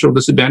racism and racial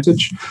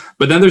disadvantage.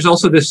 But then there's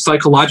also this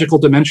psychological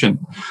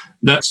dimension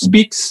that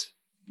speaks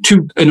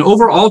to an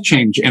overall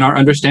change in our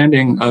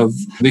understanding of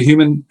the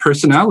human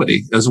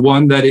personality as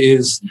one that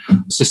is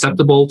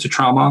susceptible to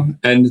trauma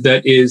and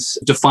that is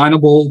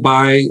definable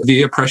by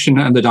the oppression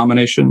and the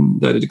domination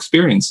that it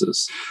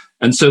experiences.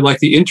 And so like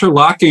the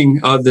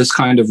interlocking of this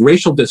kind of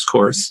racial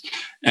discourse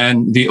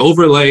and the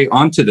overlay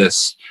onto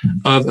this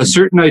of a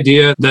certain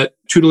idea that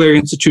tutelary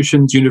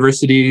institutions,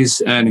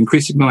 universities, and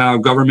increasingly now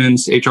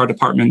governments, HR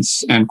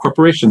departments, and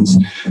corporations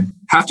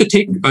have to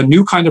take a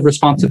new kind of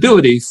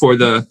responsibility for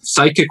the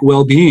psychic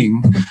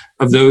well-being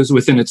of those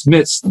within its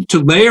midst, to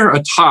layer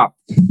atop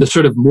the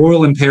sort of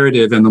moral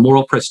imperative and the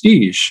moral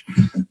prestige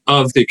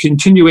of the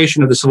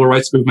continuation of the civil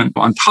rights movement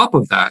on top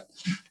of that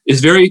is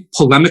very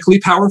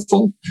polemically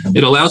powerful.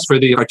 It allows for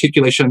the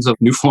articulations of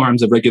new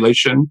forms of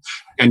regulation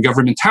and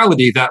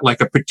governmentality that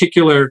like a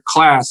particular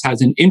class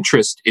has an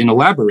interest in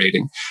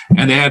elaborating.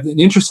 And they have an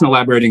interest in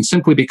elaborating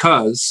simply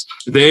because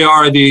they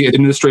are the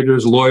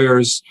administrators,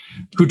 lawyers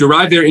who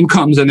derive their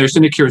incomes and their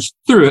sinecures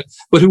through it,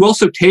 but who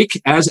also take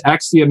as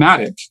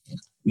axiomatic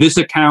this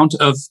account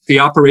of the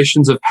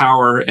operations of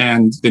power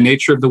and the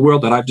nature of the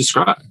world that I've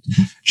described.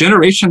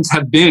 Generations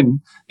have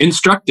been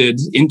instructed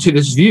into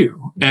this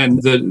view,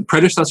 and the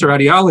predecessor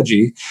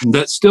ideology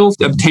that still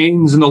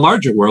obtains in the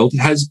larger world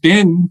has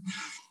been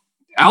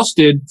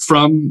ousted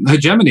from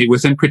hegemony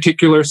within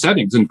particular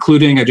settings,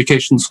 including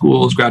education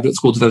schools, graduate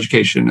schools of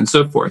education, and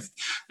so forth,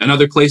 and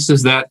other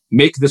places that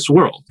make this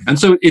world. And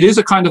so it is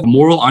a kind of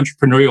moral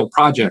entrepreneurial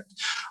project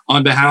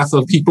on behalf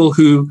of people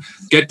who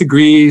get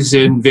degrees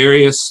in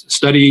various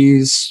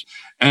studies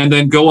and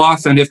then go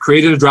off and have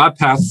created a job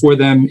path for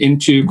them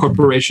into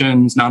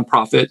corporations,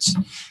 nonprofits,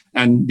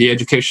 and the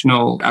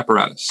educational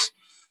apparatus.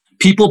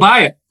 People buy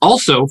it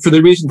also for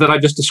the reasons that I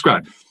just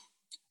described.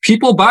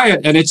 People buy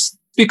it, and it's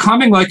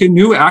becoming like a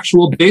new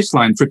actual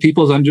baseline for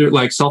people's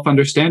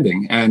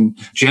self-understanding and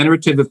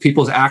generative of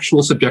people's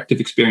actual subjective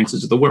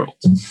experiences of the world.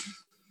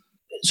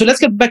 So let's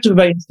get back to the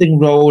very interesting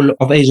role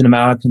of Asian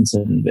Americans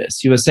in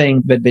this. You were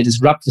saying that they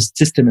disrupt the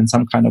system in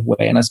some kind of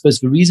way. And I suppose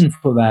the reason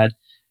for that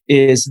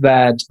is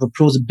that the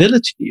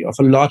plausibility of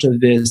a lot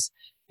of this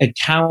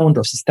account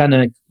of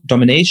systemic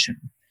domination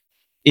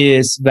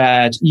is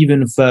that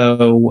even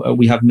though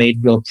we have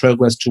made real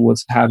progress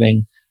towards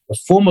having a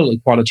formal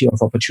equality of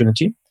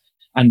opportunity,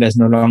 and there's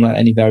no longer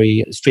any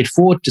very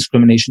straightforward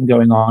discrimination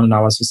going on in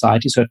our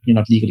society, certainly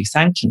not legally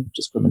sanctioned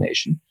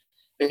discrimination.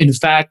 In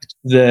fact,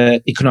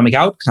 the economic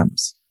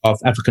outcomes of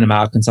African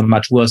Americans are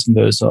much worse than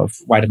those of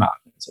white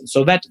Americans. And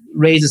so that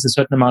raises a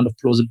certain amount of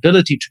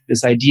plausibility to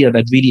this idea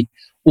that really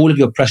all of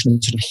your oppression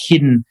is sort of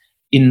hidden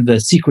in the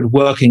secret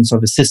workings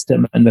of the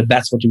system, and that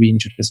that's what you really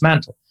need to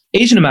dismantle.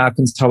 Asian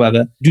Americans,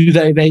 however, do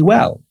very, very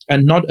well.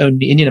 And not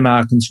only Indian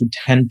Americans, who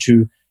tend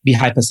to be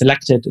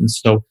hyper-selected, and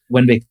so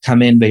when they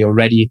come in, they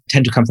already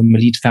tend to come from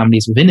elite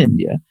families within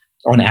India,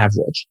 on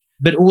average.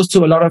 But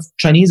also a lot of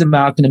Chinese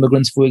American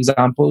immigrants, for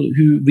example,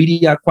 who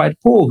really are quite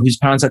poor, whose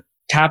parents are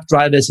cab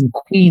drivers in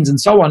Queens and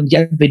so on,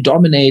 yet they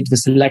dominate the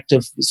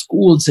selective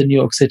schools in New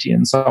York City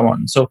and so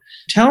on. So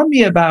tell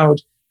me about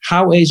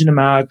how Asian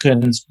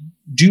Americans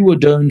do or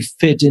don't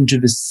fit into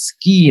the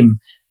scheme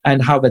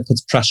and how that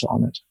puts pressure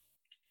on it.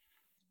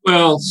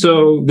 Well,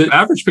 so the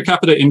average per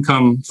capita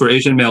income for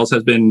Asian males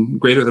has been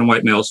greater than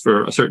white males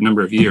for a certain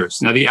number of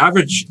years. Now, the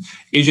average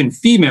Asian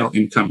female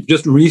income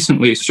just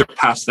recently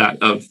surpassed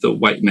that of the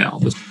white male,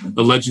 this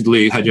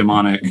allegedly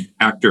hegemonic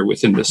actor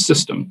within this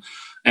system.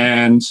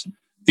 And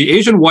the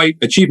Asian white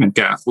achievement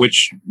gap,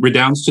 which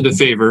redounds to the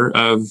favor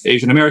of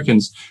Asian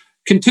Americans,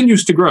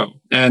 continues to grow.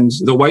 And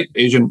the white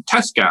Asian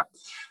test gap,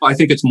 I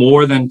think it's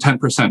more than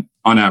 10%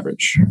 on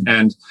average.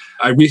 And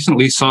I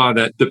recently saw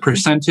that the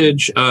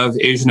percentage of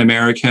Asian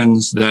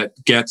Americans that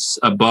gets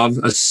above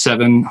a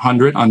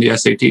 700 on the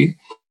SAT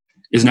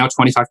is now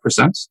 25%.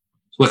 So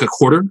like a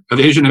quarter of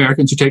Asian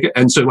Americans who take it.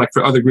 And so like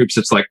for other groups,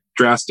 it's like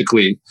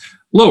drastically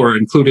lower,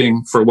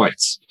 including for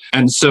whites.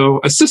 And so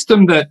a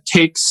system that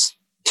takes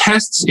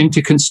tests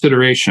into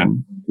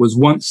consideration was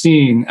once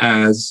seen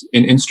as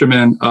an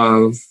instrument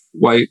of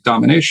white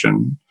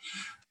domination,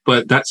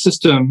 but that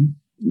system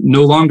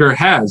no longer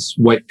has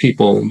white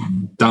people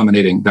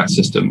dominating that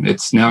system.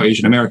 It's now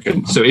Asian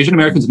American. So Asian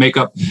Americans make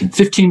up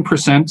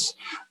 15%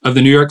 of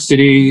the New York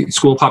City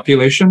school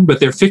population, but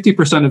they're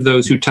 50% of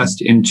those who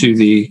test into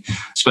the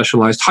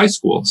specialized high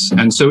schools.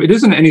 And so it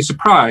isn't any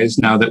surprise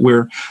now that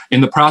we're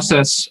in the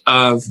process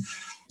of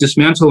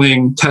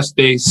dismantling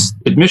test-based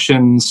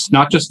admissions,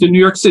 not just in New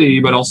York City,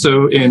 but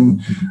also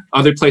in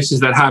other places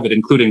that have it,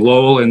 including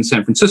Lowell and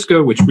San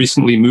Francisco, which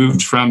recently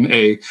moved from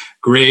a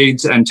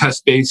grades and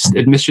test-based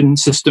admission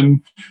system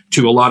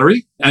to a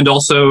lottery. And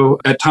also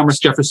at Thomas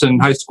Jefferson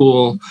High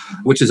School,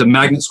 which is a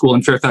magnet school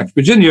in Fairfax,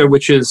 Virginia,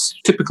 which is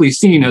typically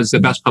seen as the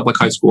best public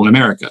high school in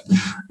America.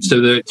 So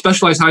the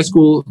specialized high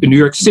school in New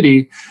York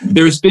City,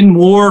 there's been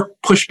more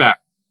pushback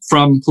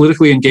from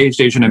politically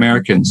engaged Asian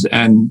Americans,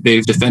 and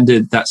they've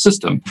defended that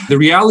system. The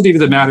reality of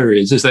the matter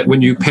is that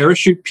when you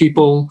parachute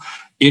people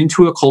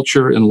into a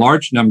culture in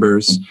large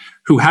numbers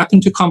who happen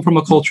to come from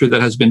a culture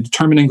that has been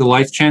determining the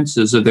life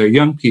chances of their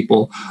young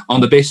people on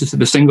the basis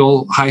of a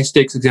single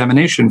high-stakes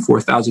examination for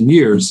 1,000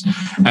 years,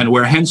 and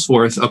where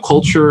henceforth a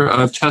culture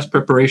of test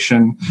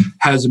preparation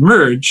has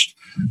emerged,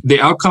 the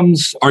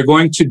outcomes are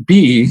going to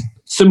be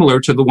similar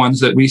to the ones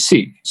that we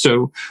see.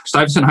 So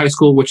Stuyvesant High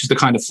School, which is the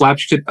kind of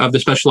flagship of the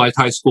specialized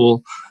high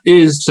school,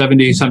 is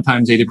 70,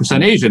 sometimes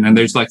 80% Asian. And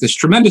there's like this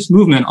tremendous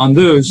movement on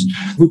those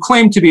who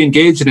claim to be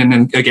engaged in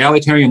an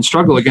egalitarian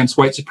struggle against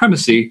white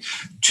supremacy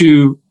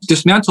to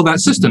dismantle that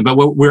system. But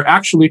what we're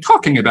actually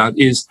talking about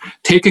is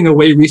taking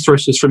away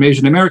resources from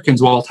Asian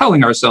Americans while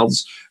telling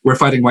ourselves we're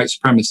fighting white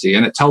supremacy.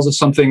 And it tells us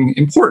something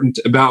important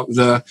about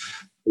the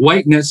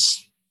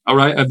whiteness, all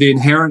right, of the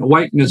inherent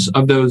whiteness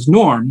of those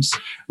norms,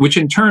 which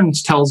in turn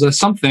tells us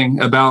something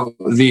about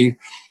the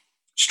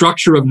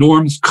structure of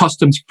norms,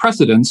 customs,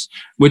 precedents,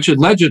 which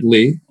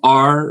allegedly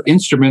are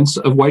instruments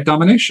of white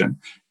domination.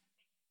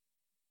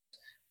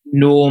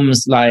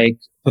 Norms like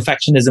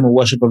perfectionism or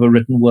worship of a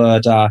written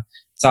word are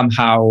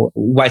somehow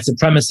white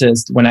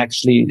supremacist, when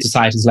actually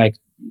societies like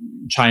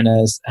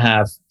China's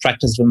have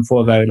practiced them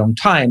for a very long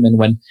time. And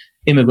when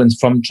immigrants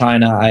from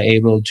China are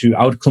able to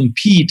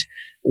outcompete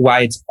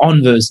whites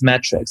on those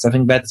metrics, I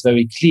think that's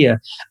very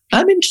clear.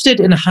 I'm interested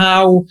in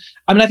how,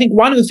 I think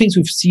one of the things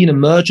we've seen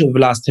emerge over the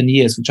last 10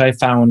 years, which I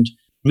found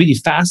really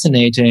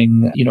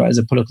fascinating, as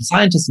a political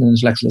scientist and an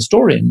intellectual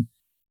historian,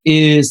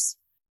 is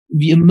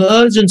the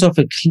emergence of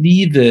a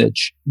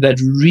cleavage that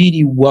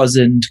really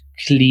wasn't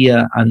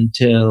clear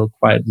until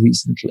quite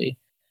recently.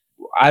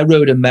 I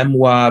wrote a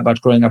memoir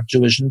about growing up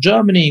Jewish in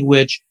Germany,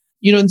 which,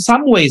 in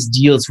some ways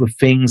deals with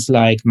things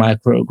like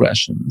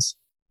microaggressions.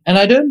 And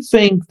I don't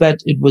think that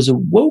it was a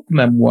woke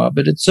memoir,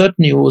 but it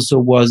certainly also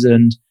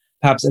wasn't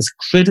perhaps as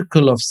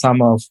critical of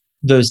some of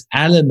those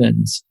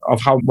elements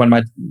of how one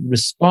might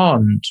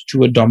respond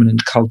to a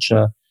dominant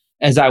culture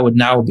as I would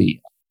now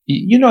be.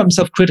 I'm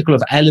self-critical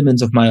of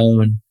elements of my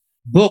own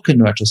book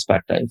in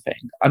retrospect, I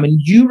think. I mean,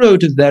 you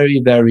wrote a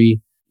very, very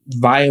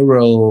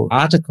viral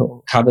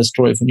article, cover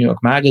story for New York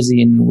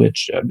Magazine,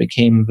 which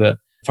became the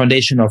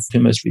foundation of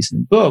your most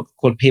recent book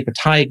called Paper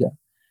Tiger,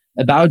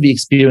 about the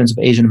experience of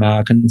Asian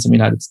Americans in the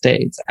United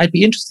States. I'd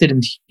be interested in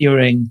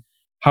hearing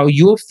how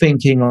your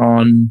thinking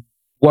on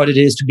what it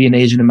is to be an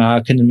Asian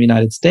American in the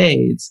United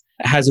States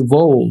has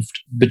evolved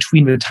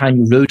between the time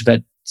you wrote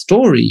that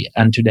story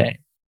and today.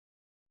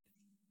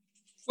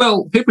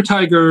 Well, Paper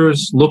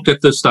Tigers looked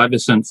at the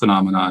Stuyvesant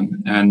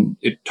phenomenon, and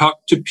it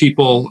talked to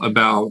people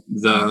about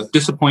the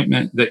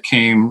disappointment that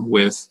came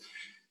with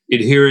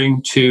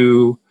adhering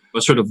to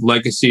a sort of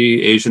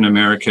legacy Asian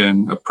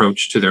American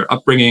approach to their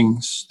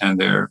upbringings and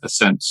their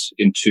ascent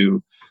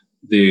into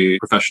the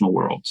professional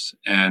world,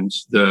 and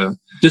the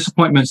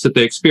disappointments that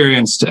they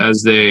experienced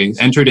as they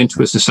entered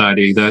into a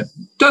society that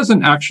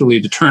doesn't actually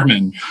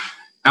determine,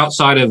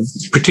 outside of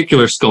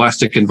particular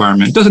scholastic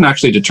environment, doesn't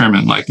actually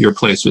determine like your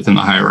place within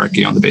the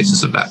hierarchy on the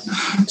basis of that.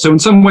 So in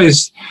some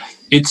ways,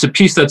 it's a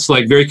piece that's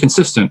like very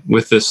consistent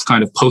with this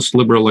kind of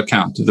post-liberal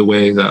account of the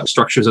way the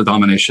structures of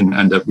domination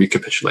end up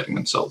recapitulating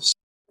themselves.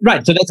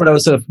 Right. So that's what I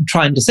was sort of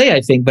trying to say,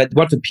 I think. But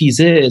what the piece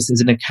is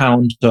an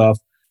account of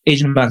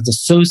Asian Americans are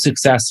so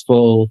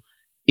successful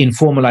in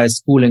formalized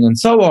schooling and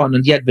so on,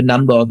 and yet the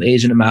number of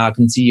Asian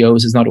American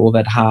CEOs is not all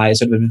that high.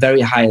 So at the very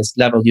highest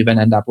level, you then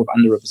end up with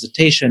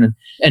underrepresentation.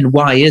 And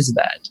why is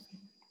that?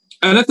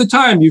 And at the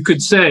time, you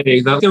could say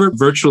that they were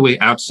virtually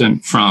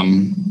absent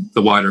from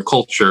the wider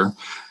culture.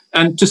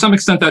 And to some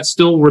extent, that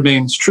still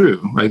remains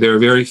true, right? There are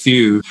very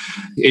few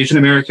Asian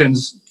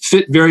Americans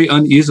fit very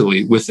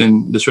uneasily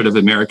within the sort of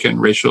American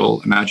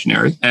racial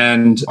imaginary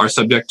and are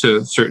subject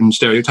to certain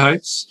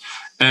stereotypes,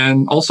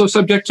 and also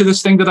subject to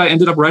this thing that I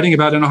ended up writing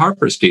about in a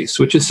Harper's piece,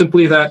 which is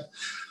simply that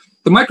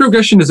the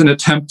microaggression is an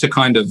attempt to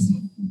kind of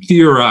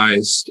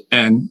theorize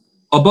and,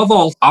 above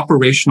all,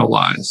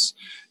 operationalize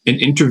an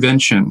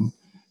intervention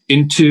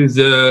into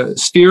the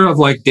sphere of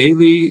like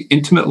daily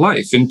intimate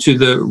life, into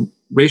the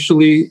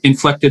racially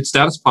inflected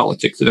status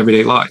politics of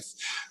everyday life,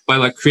 by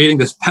like creating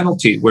this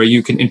penalty where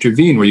you can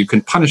intervene, where you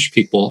can punish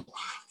people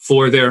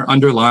for their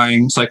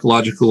underlying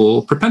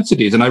psychological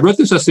propensities. And I wrote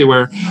this essay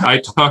where I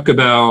talk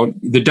about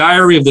the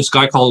diary of this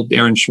guy called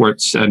Aaron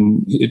Schwartz,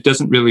 and it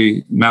doesn't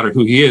really matter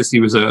who he is. He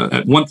was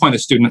at one point a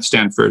student at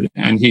Stanford,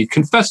 and he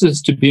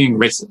confesses to being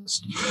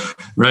racist,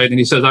 right? And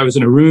he says, I was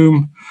in a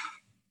room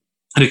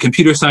at a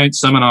computer science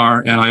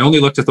seminar, and I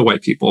only looked at the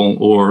white people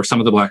or some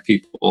of the black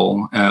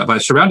people, but I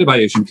was surrounded by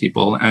Asian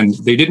people, and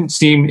they didn't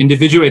seem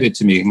individuated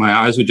to me. My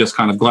eyes would just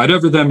kind of glide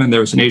over them, and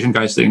there was an Asian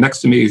guy sitting next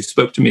to me who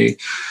spoke to me,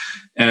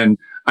 and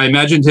I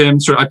imagined him,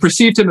 I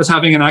perceived him as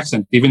having an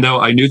accent, even though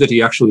I knew that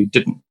he actually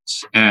didn't,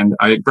 and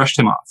I brushed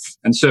him off.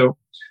 And so,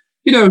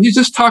 he's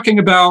just talking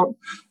about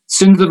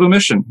sins of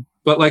omission.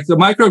 But like the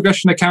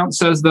microaggression account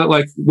says that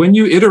like when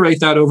you iterate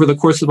that over the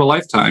course of a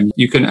lifetime,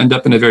 you can end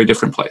up in a very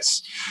different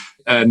place.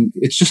 And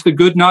it's just the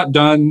good not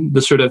done,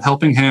 the sort of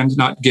helping hand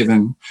not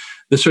given,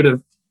 the sort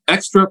of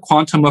extra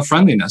quantum of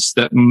friendliness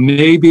that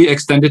may be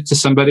extended to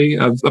somebody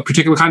of a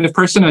particular kind of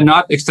person and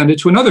not extended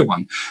to another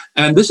one.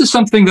 And this is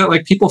something that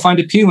like people find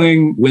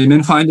appealing,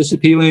 women find this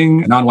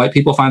appealing, non-white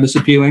people find this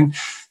appealing,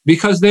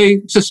 because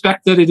they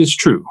suspect that it is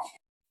true.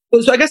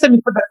 So I guess let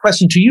me put that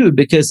question to you,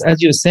 because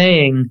as you're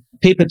saying,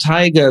 Paper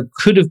Tiger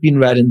could have been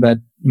read in that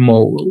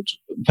mold,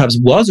 perhaps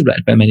was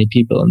read by many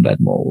people in that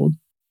mold.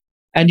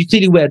 And you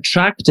clearly were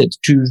attracted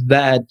to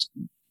that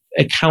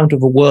account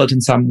of a world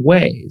in some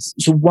ways.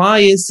 So why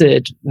is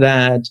it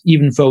that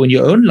even though in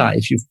your own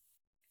life you've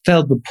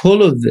felt the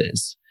pull of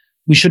this,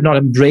 we should not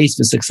embrace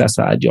the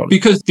successor ideology?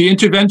 Because the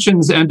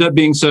interventions end up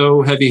being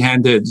so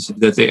heavy-handed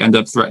that they end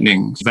up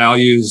threatening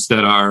values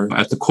that are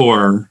at the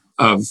core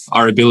of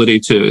our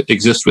ability to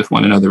exist with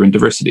one another in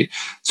diversity.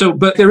 So,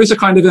 but there is a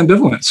kind of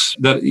ambivalence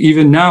that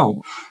even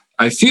now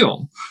I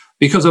feel,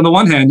 because on the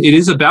one hand, it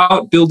is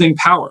about building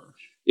power.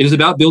 It is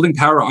about building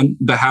power on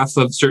behalf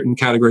of certain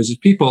categories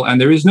of people. And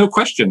there is no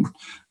question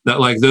that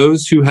like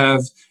those who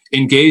have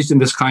engaged in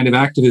this kind of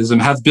activism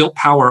have built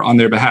power on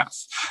their behalf.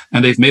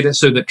 And they've made it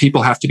so that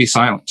people have to be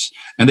silent.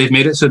 And they've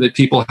made it so that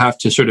people have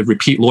to sort of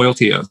repeat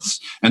loyalty oaths.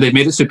 And they've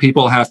made it so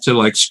people have to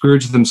like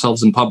scourge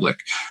themselves in public.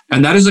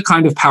 And that is a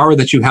kind of power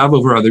that you have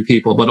over other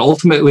people. But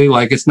ultimately,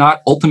 like it's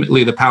not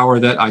ultimately the power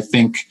that I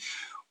think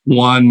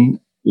one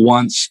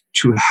wants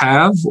to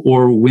have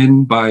or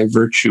win by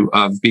virtue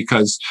of,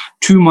 because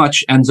too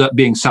much ends up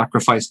being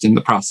sacrificed in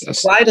the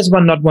process. Why does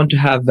one not want to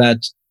have that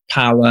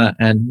power,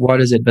 and what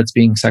is it that's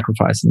being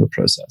sacrificed in the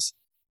process?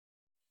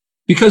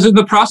 Because in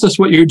the process,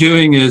 what you're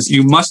doing is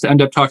you must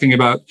end up talking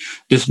about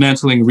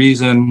dismantling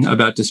reason,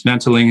 about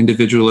dismantling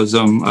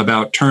individualism,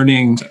 about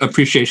turning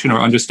appreciation or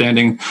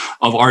understanding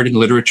of art and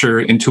literature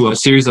into a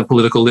series of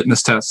political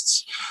litmus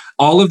tests.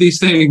 All of these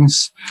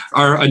things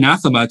are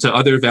anathema to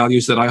other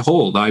values that I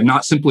hold. I'm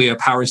not simply a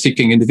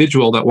power-seeking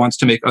individual that wants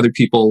to make other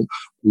people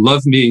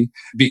love me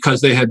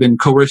because they have been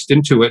coerced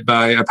into it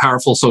by a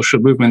powerful social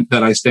movement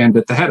that I stand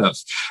at the head of.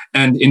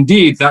 And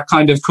indeed, that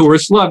kind of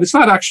coerced love, it's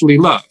not actually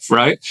love,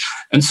 right?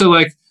 And so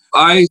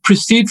I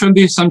proceed from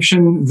the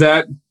assumption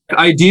that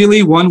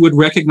ideally one would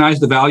recognize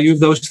the value of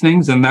those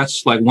things. And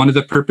that's one of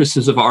the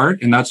purposes of art.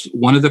 And that's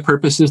one of the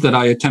purposes that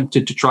I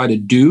attempted to try to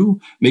do,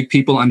 make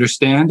people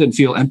understand and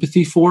feel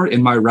empathy for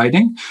in my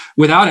writing,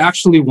 without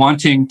actually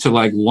wanting to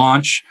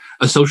launch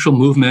a social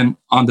movement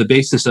on the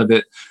basis of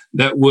it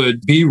that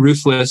would be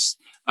ruthless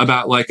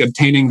about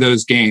obtaining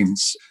those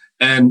gains.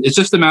 And it's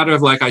just a matter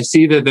of I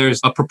see that there's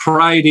a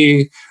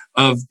propriety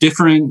of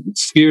different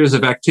spheres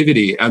of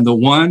activity. And the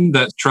one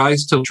that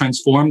tries to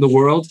transform the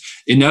world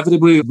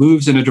inevitably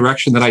moves in a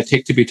direction that I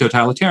take to be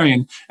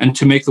totalitarian and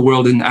to make the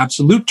world in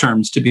absolute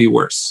terms to be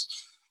worse.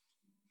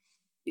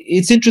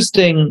 It's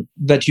interesting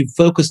that you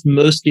focused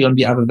mostly on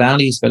the other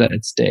values that are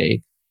at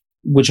stake,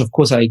 which of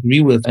course I agree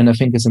with and I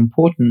think is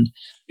important.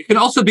 It can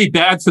also be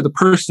bad for the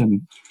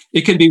person.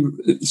 It can be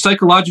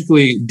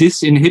psychologically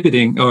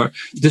disinhibiting or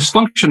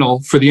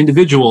dysfunctional for the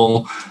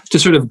individual to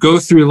sort of go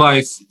through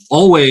life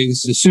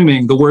always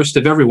assuming the worst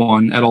of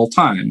everyone at all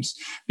times.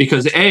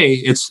 Because A,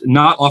 it's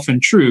not often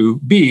true.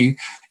 B,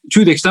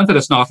 to the extent that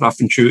it's not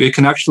often true, it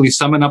can actually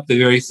summon up the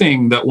very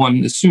thing that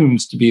one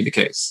assumes to be the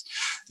case.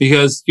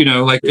 Because,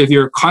 if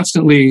you're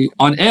constantly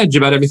on edge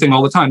about everything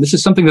all the time, this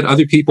is something that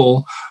other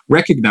people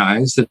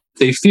recognize, that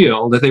they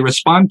feel, that they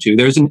respond to.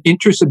 There's an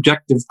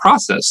intersubjective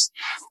process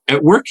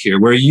at work here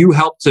where you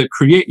help to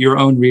create your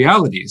own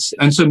realities.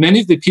 And so many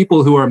of the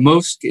people who are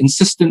most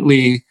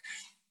insistently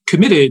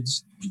committed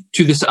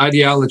to this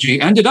ideology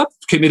ended up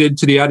committed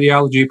to the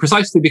ideology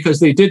precisely because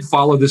they did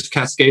follow this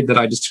cascade that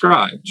I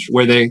described,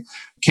 where they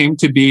came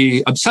to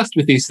be obsessed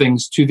with these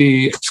things to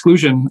the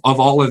exclusion of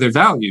all other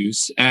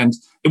values, and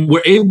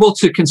were able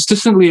to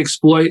consistently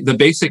exploit the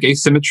basic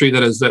asymmetry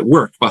that is at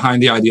work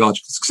behind the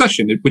ideological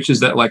succession, which is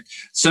that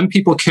some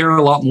people care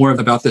a lot more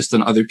about this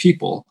than other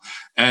people.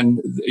 And,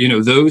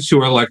 those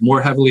who are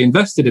more heavily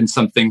invested in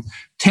something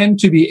tend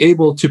to be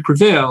able to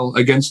prevail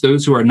against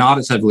those who are not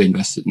as heavily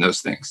invested in those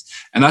things.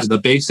 And that's the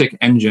basic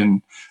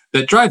engine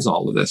that drives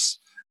all of this.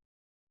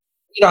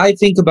 I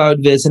think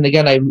about this, and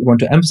again, I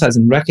want to emphasize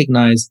and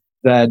recognize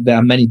that there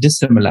are many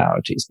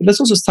dissimilarities, but there's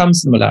also some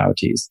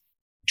similarities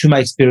to my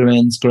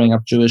experience growing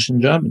up Jewish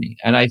in Germany.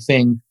 And I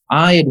think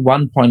I, at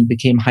one point,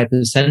 became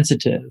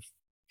hypersensitive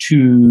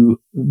to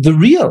the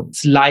real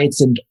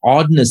slights and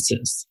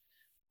oddnesses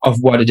of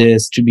what it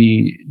is to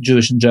be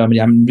Jewish in Germany.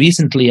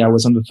 Recently I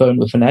was on the phone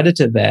with an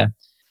editor there,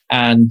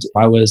 and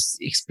I was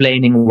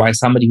explaining why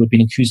somebody who had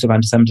been accused of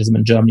anti-Semitism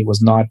in Germany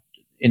was not,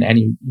 in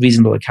any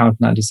reasonable account,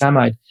 an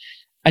anti-Semite.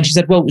 And she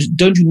said, well,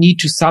 don't you need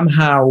to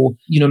somehow,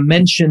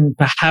 mention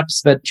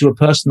perhaps that you're a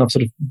person of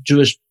sort of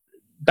Jewish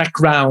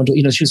background?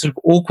 Or, she was sort of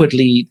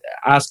awkwardly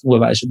asking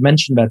whether I should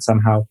mention that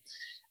somehow.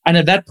 And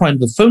at that point,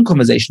 the phone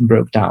conversation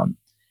broke down.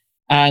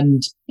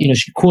 And,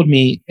 she called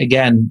me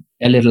again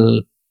a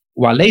little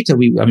while later.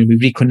 We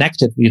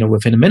reconnected,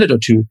 within a minute or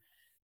two.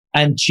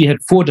 And she had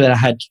thought that I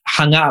had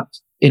hung up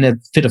in a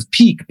fit of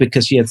pique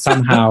because she had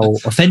somehow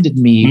offended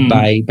me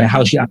by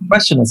how she asked a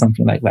question or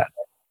something like that.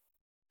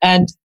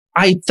 And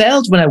I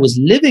felt when I was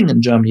living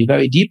in Germany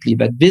very deeply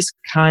that this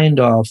kind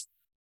of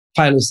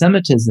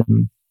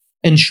philo-Semitism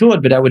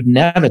ensured that I would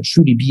never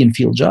truly be and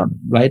feel German,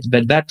 right?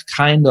 That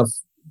kind of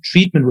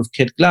treatment with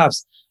kid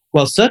gloves,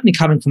 while certainly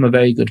coming from a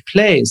very good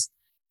place,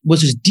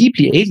 was just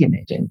deeply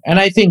alienating. And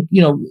I think,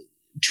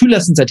 two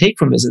lessons I take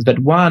from this is that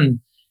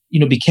one,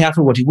 be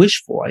careful what you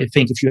wish for. I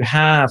think if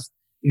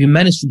you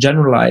manage to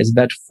generalize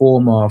that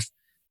form of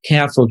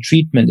careful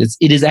treatment,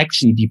 it is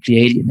actually deeply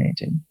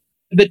alienating.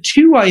 But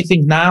two, I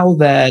think now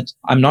that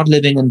I'm not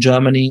living in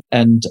Germany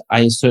and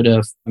I sort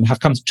of have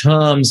come to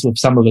terms with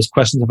some of those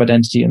questions of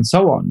identity and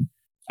so on,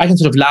 I can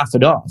sort of laugh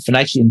it off and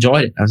actually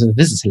enjoyed it. I was like,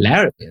 this is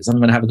hilarious. I'm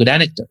going to have a good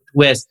anecdote.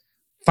 Whereas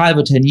 5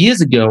 or 10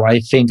 years ago, I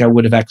think I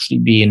would have actually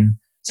been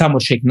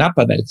somewhat shaken up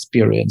by that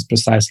experience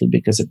precisely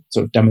because it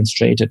sort of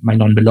demonstrated my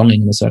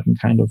non-belonging in a certain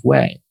kind of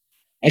way.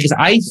 Because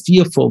I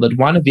fearful that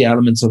one of the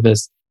elements of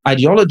this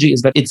ideology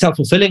is that it's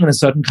self-fulfilling in a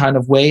certain kind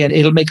of way, and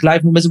it'll make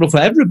life more miserable for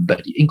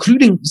everybody,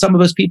 including some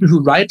of those people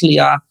who rightly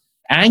are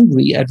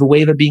angry at the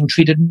way they're being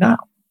treated now.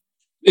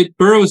 It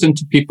burrows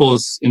into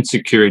people's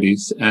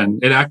insecurities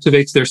and it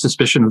activates their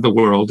suspicion of the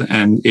world,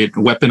 and it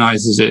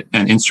weaponizes it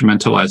and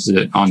instrumentalizes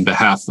it on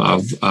behalf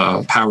of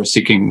a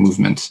power-seeking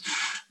movement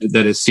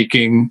that is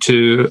seeking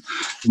to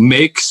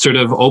make sort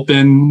of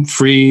open,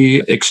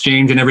 free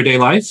exchange in everyday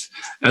life,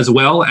 as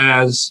well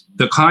as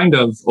the kind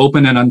of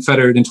open and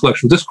unfettered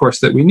intellectual discourse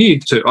that we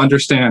need to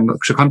understand,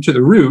 to come to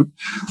the root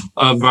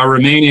of our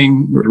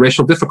remaining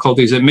racial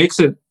difficulties. It makes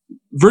it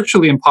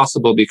virtually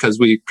impossible because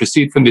we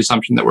proceed from the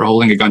assumption that we're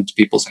holding a gun to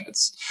people's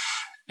heads.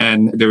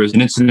 And there was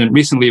an incident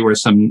recently where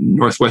some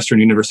Northwestern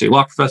University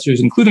law professors,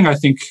 including, I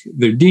think,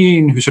 their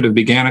dean, who sort of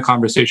began a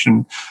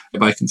conversation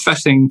by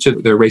confessing to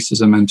their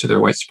racism and to their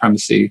white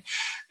supremacy.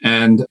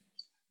 And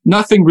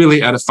nothing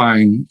really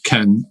edifying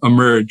can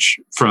emerge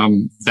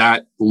from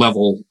that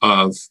level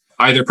of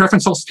either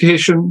preference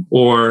falsification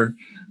or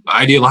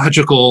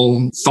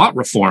ideological thought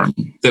reform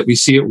that we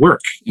see at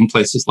work in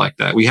places like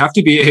that. We have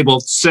to be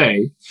able to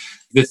say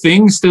the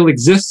thing still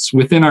exists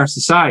within our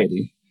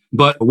society.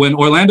 But when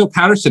Orlando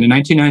Patterson in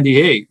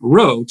 1998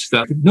 wrote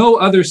that no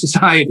other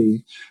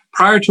society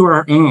prior to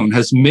our own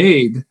has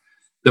made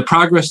the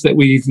progress that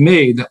we've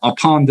made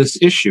upon this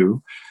issue,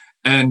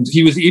 and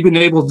he was even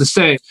able to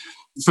say,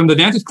 from the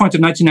vantage point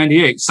of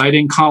 1998,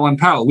 citing Colin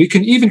Powell, we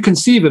can even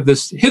conceive of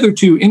this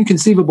hitherto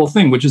inconceivable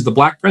thing, which is the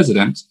Black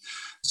president.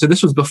 So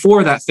this was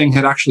before that thing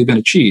had actually been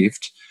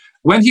achieved.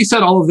 When he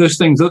said all of those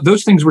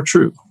things were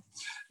true.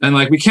 And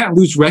we can't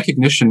lose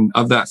recognition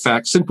of that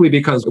fact simply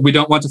because we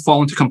don't want to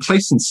fall into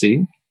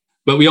complacency,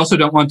 but we also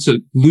don't want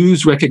to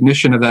lose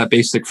recognition of that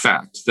basic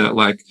fact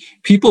that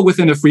people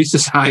within a free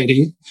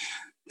society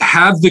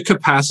have the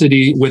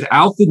capacity,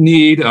 without the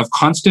need of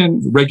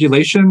constant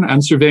regulation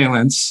and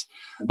surveillance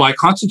by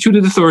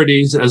constituted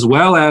authorities as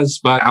well as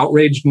by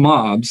outraged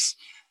mobs,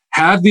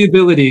 have the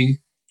ability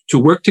to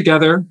work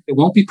together. It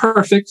won't be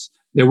perfect.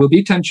 There will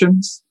be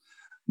tensions,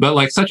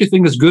 but such a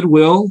thing as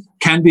goodwill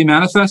can be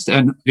manifest.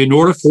 And in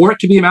order for it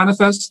to be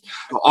manifest,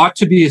 it ought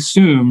to be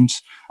assumed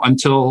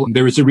until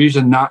there is a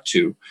reason not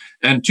to.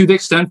 And to the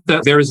extent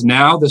that there is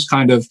now this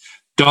kind of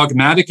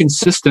dogmatic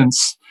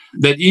insistence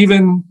that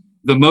even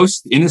the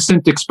most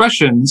innocent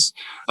expressions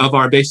of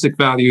our basic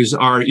values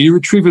are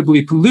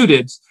irretrievably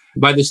polluted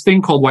by this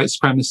thing called white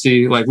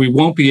supremacy, we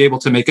won't be able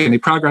to make any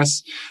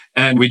progress,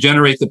 and we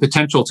generate the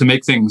potential to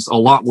make things a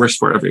lot worse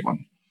for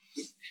everyone.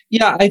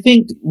 Yeah, I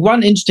think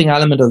one interesting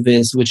element of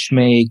this, which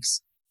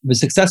makes the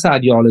successor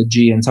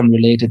ideology and some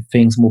related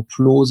things more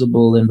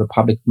plausible in the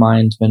public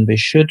mind than they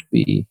should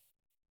be,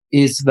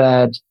 is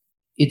that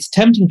it's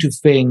tempting to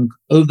think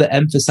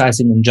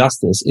overemphasizing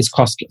injustice is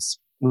costless,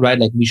 right?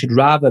 We should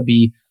rather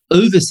be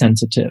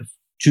oversensitive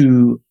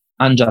to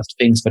unjust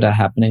things that are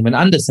happening than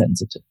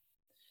undersensitive.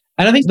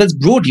 And I think that's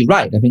broadly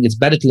right. I think it's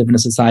better to live in a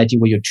society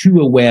where you're too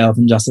aware of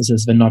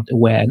injustices than not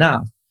aware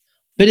enough.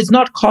 But it's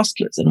not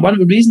costless. And one of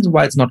the reasons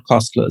why it's not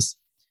costless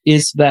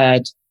is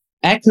that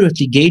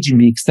accurately gauging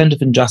the extent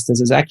of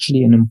injustice is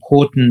actually an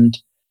important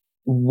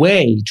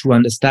way to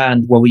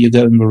understand whether you're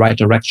going in the right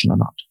direction or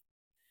not.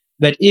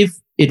 That if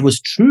it was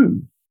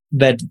true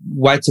that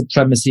white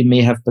supremacy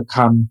may have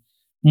become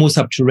more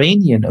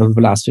subterranean over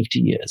the last 50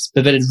 years,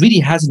 but that it really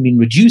hasn't been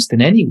reduced in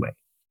any way,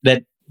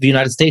 that the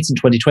United States in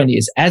 2020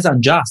 is as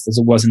unjust as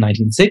it was in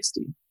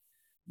 1960,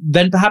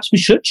 then perhaps we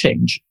should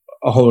change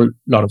a whole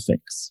lot of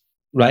things,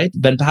 right?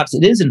 Then perhaps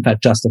it is in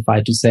fact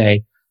justified to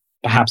say,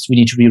 perhaps we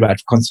need to rewrite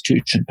the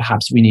Constitution,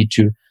 perhaps we need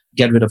to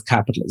get rid of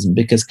capitalism,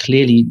 because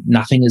clearly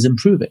nothing is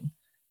improving.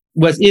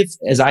 Whereas if,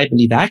 as I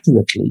believe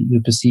accurately,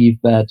 you perceive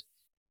that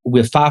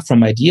we're far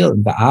from ideal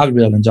and there are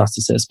real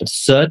injustices, but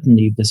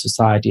certainly the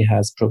society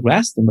has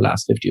progressed in the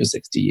last 50 or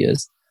 60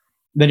 years,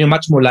 then you're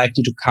much more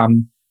likely to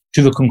come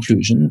to the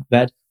conclusion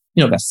that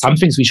there's some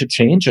things we should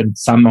change and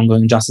some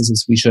ongoing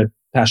injustices we should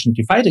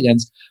passionately fight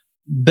against,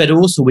 but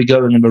also we're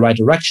going in the right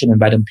direction, and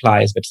that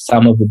implies that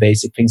some of the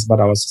basic things about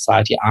our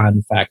society are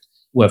in fact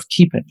worth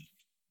keeping.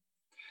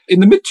 In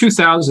the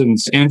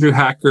mid-2000s, Andrew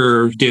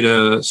Hacker did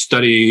a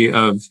study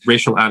of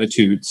racial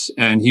attitudes,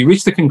 and he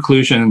reached the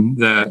conclusion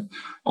that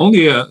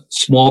only a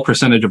small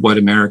percentage of white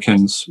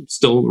Americans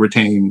still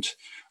retained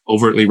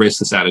overtly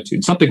racist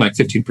attitudes, something like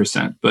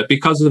 15%. But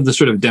because of the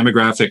sort of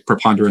demographic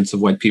preponderance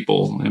of white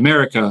people in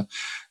America,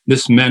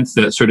 this meant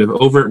that sort of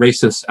overt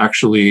racists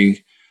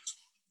actually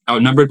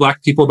outnumbered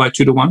Black people by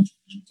 2-1.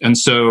 And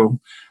so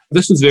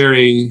this was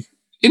very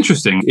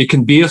interesting. It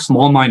can be a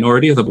small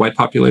minority of the white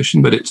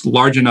population, but it's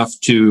large enough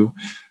to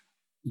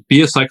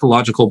be a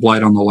psychological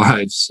blight on the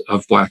lives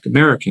of Black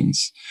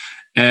Americans.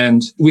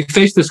 And we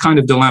face this kind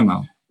of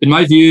dilemma. In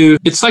my view,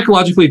 it's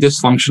psychologically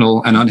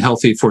dysfunctional and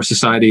unhealthy for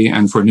society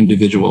and for an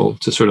individual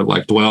to sort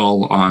of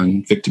dwell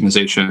on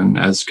victimization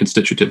as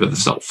constitutive of the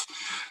self.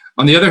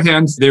 On the other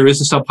hand, there is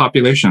a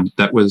subpopulation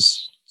that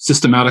was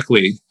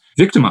systematically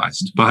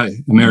victimized by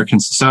American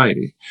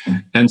society.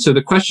 And so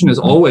the question is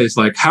always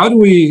how do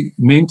we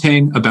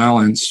maintain a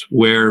balance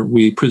where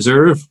we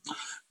preserve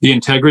the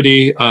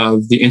integrity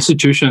of the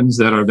institutions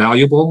that are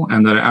valuable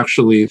and that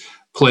actually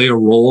play a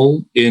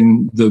role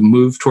in the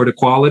move toward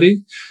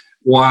equality,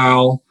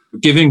 while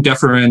giving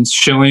deference,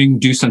 showing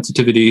due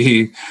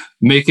sensitivity,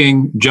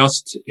 making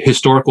just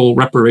historical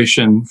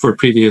reparation for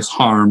previous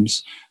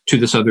harms to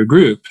this other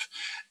group.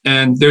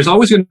 And there's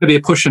always going to be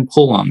a push and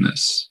pull on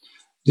this.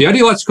 The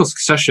ideological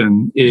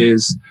succession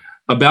is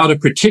about a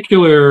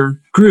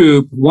particular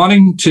group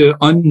wanting to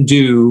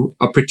undo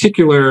a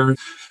particular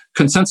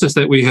consensus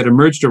that we had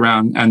emerged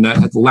around and that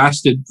had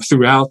lasted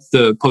throughout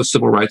the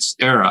post-civil rights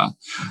era.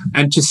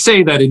 And to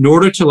say that in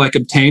order to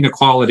obtain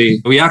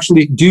equality, we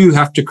actually do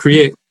have to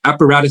create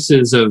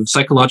apparatuses of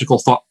psychological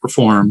thought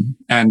reform.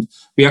 And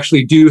we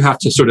actually do have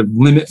to sort of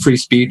limit free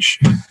speech.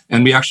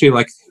 And we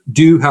actually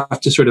do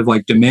have to sort of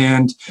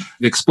demand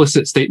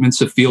explicit statements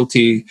of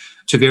fealty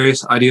to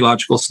various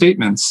ideological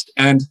statements.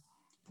 And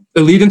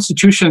elite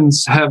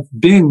institutions have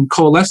been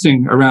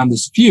coalescing around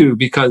this view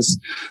because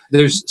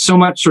there's so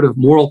much sort of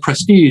moral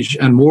prestige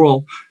and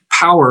moral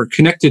power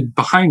connected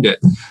behind it.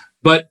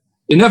 But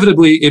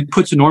inevitably, it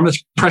puts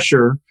enormous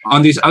pressure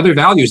on these other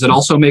values that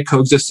also make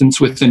coexistence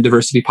within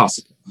diversity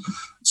possible.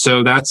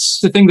 So that's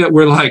the thing that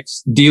we're like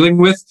dealing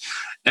with.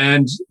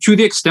 And to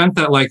the extent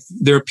that like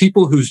there are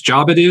people whose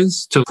job it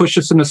is to push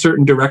us in a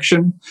certain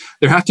direction,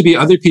 there have to be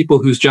other people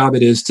whose job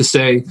it is to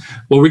say,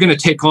 well, we're going to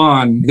take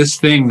on this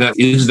thing that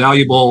is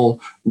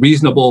valuable,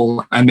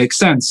 reasonable, and makes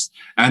sense,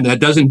 and that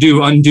doesn't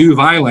do undue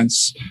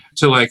violence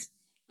to like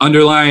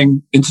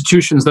underlying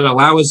institutions that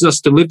allows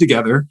us to live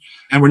together.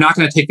 And we're not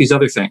going to take these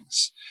other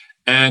things.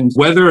 And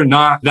whether or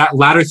not that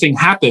latter thing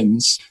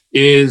happens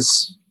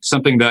is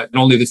something that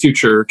only the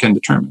future can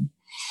determine.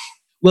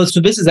 Well,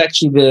 so this is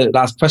actually the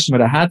last question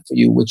that I had for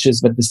you, which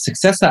is that the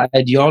successor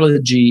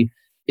ideology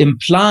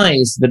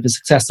implies that the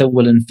successor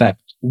will in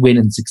fact win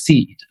and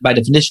succeed. By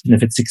definition,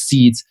 if it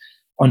succeeds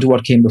onto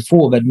what came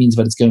before, that means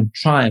that it's going to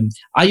triumph.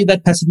 Are you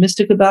that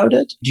pessimistic about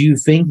it? Do you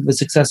think the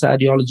successor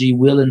ideology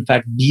will in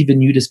fact be the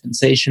new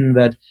dispensation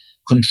that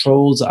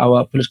controls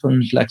our political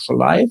and intellectual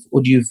life?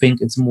 Or do you think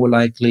it's more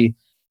likely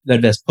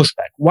that there's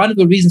pushback? One of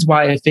the reasons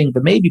why I think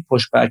there may be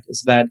pushback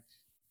is that,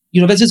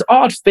 there's this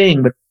odd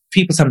thing that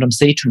people sometimes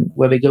say to me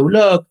where they go,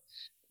 look,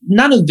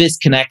 none of this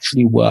can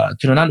actually work.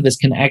 None of this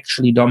can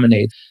actually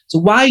dominate. So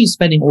why are you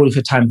spending all of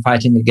your time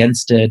fighting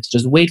against it?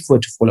 Just wait for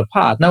it to fall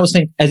apart. And I was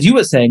saying, as you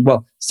were saying,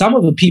 well, some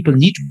of the people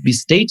need to be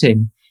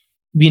stating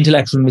the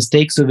intellectual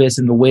mistakes of this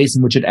and the ways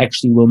in which it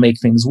actually will make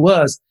things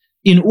worse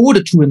in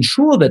order to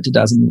ensure that it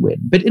doesn't win.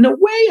 But in a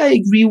way,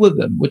 I agree with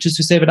them, which is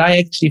to say that I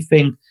actually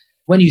think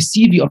when you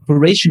see the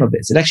operation of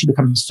this, it actually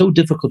becomes so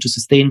difficult to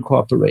sustain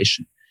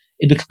cooperation.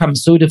 It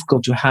becomes so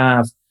difficult to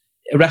have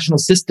a rational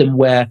system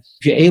where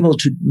if you're able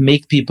to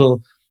make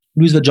people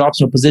lose their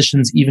jobs or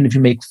positions, even if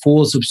you make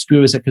false or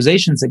spurious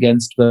accusations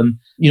against them,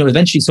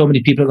 eventually so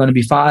many people are going to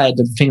be fired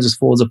that things just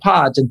falls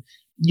apart. And,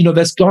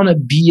 there's going to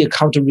be a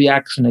counter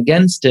reaction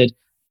against it.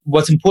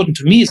 What's important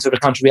to me is that the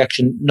counter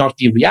reaction not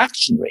be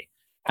reactionary.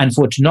 And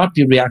for it to not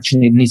be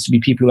reactionary, it needs to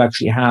be people who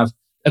actually have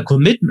a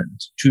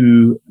commitment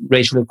to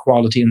racial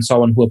equality and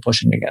so on who are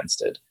pushing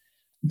against it.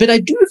 But I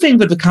do think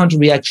that the counter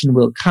reaction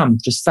will come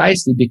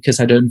precisely because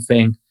I don't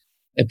think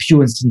a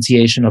pure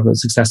instantiation of a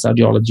successor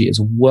ideology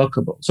is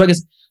workable. So I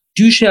guess,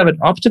 do you share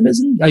that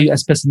optimism? Are you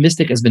as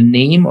pessimistic as the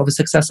name of a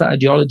successor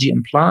ideology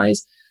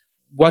implies?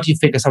 What do you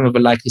think are some of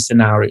the likely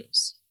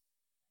scenarios?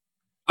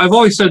 I've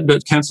always said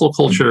that cancel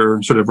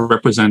culture sort of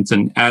represents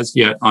an as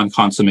yet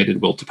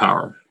unconsummated will to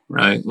power,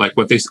 right? Like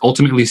what they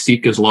ultimately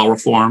seek is law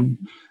reform.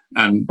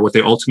 And what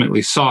they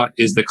ultimately sought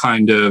is the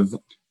kind of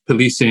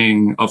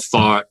policing of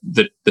thought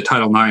that the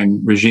Title IX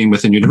regime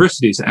within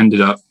universities ended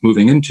up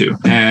moving into.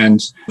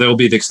 And there will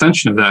be the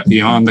extension of that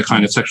beyond the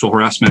kind of sexual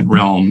harassment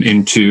realm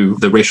into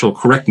the racial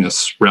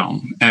correctness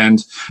realm.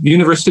 And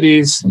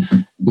universities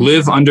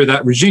live under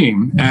that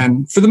regime.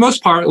 And for the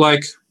most part,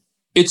 like,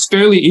 it's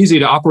fairly easy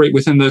to operate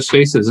within those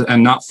spaces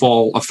and not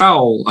fall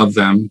afoul of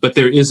them. But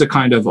there is a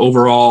kind of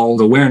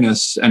overall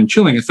awareness and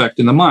chilling effect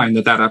in the mind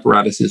that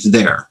apparatus is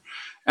there.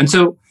 And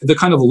so the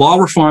kind of law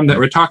reform that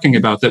we're talking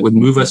about that would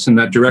move us in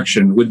that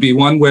direction would be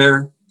one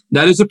where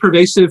that is a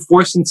pervasive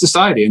force in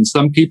society. And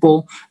some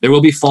people, there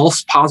will be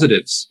false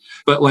positives,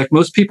 but like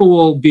most people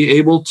will be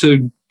able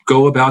to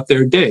go about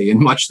their day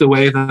in much the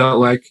way that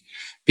like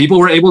people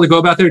were able to go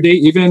about their day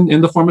even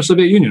in the former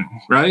Soviet Union,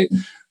 right?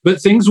 But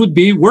things would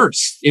be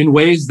worse in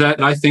ways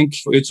that I think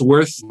it's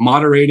worth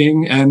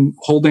moderating and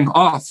holding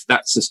off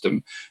that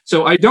system.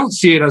 So I don't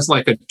see it as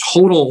like a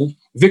total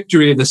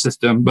victory of the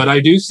system, but I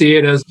do see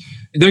it as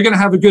they're going to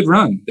have a good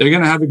run. They're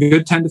going to have a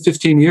good 10 to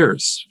 15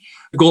 years.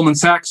 Goldman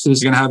Sachs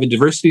is going to have a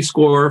diversity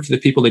score for the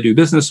people they do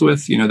business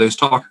with. There's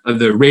talk of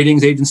the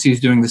ratings agencies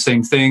doing the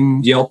same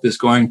thing. Yelp is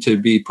going to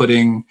be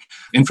putting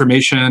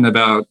information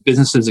about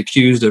businesses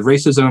accused of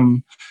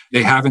racism.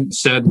 They haven't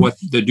said what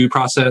the due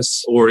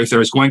process or if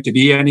there is going to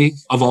be any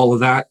of all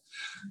of that.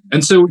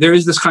 And so there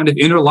is this kind of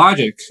inner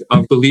logic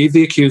of believe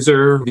the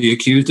accuser, the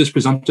accused is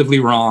presumptively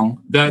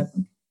wrong, that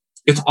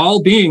it's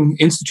all being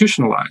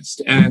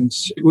institutionalized. And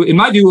in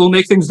my view, it will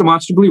make things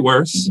demonstrably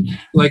worse.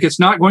 Like it's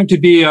not going to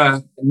be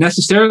a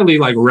necessarily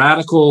like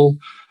radical,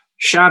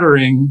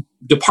 shattering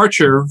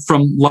departure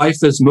from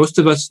life as most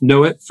of us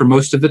know it for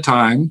most of the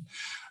time.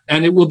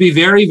 And it will be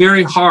very,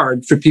 very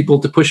hard for people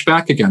to push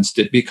back against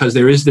it because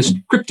there is this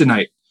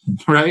kryptonite,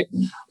 right,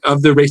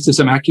 of the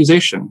racism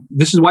accusation.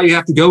 This is why you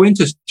have to go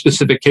into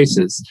specific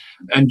cases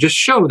and just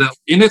show that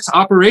in its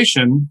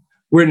operation,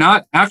 we're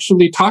not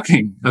actually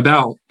talking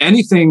about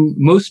anything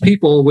most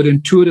people would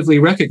intuitively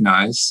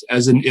recognize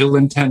as an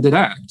ill-intended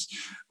act.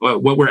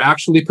 What we're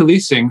actually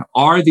policing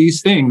are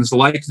these things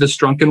like the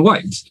drunken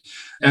white.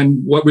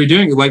 And what we're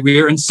doing, like we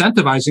are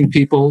incentivizing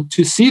people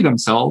to see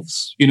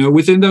themselves,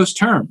 within those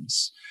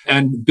terms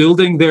and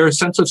building their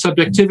sense of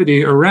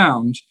subjectivity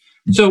around.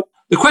 So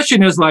the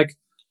question is like,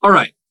 all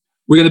right,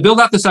 we're going to build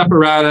out this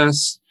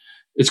apparatus.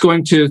 It's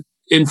going to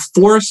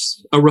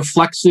enforce a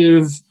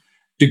reflexive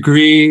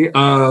degree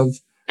of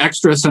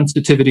extra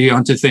sensitivity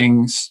onto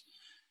things.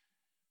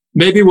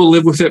 maybe we'll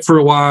live with it for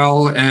a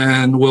while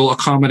and we'll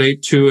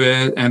accommodate to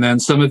it. And then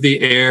some of the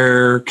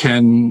air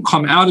can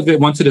come out of it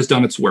once it has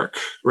done its work,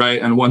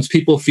 right? And once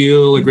people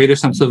feel a greater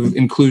sense of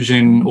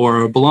inclusion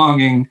or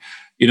belonging,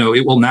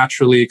 it will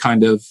naturally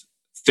kind of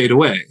fade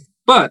away.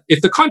 But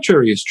if the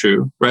contrary is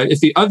true, right? If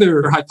the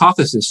other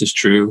hypothesis is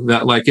true,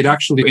 that it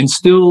actually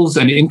instills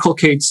and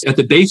inculcates at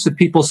the base of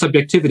people's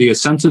subjectivity a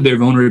sense of their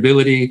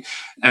vulnerability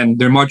and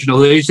their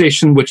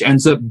marginalization, which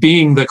ends up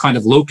being the kind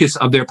of locus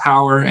of their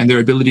power and their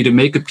ability to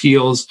make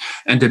appeals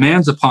and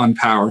demands upon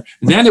power,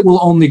 then it will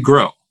only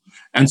grow.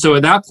 And so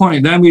at that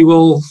point, then we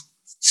will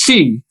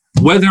see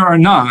whether or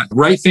not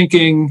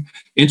right-thinking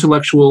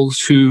intellectuals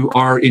who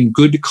are in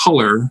good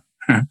color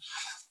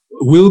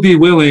will be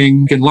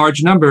willing in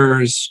large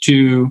numbers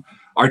to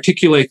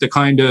articulate the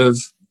kind of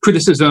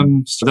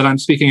criticisms that I'm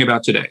speaking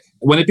about today.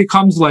 When it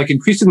becomes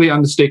increasingly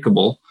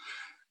unmistakable,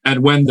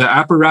 and when the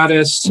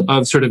apparatus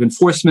of sort of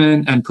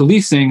enforcement and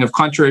policing of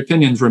contrary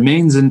opinions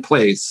remains in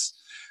place,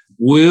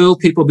 will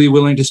people be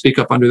willing to speak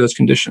up under those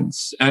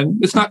conditions? And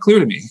it's not clear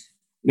to me.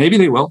 Maybe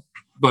they will,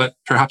 but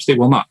perhaps they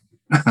will not.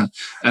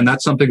 And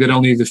that's something that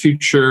only the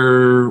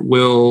future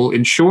will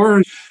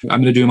ensure.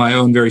 I'm going to do my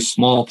own very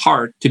small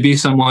part to be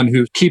someone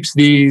who keeps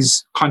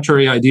these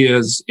contrary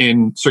ideas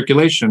in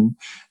circulation.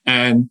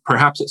 And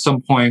perhaps at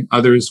some point,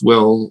 others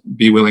will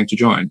be willing to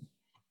join.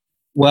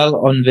 Well,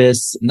 on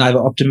this neither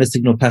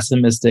optimistic nor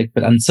pessimistic,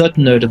 but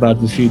uncertain note about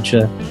the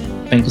future,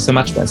 thank you so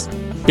much, Wes.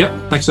 Yep,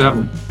 thanks for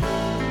having me.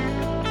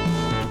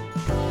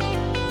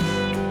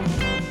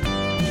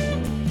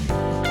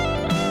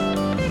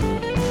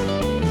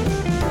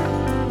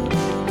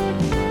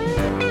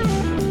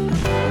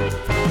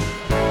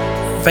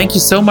 Thank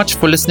you so much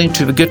for listening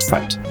to The Good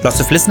Fight.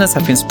 Lots of listeners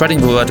have been spreading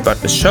the word about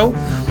this show.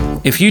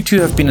 If you too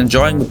have been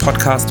enjoying the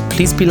podcast,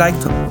 please be like,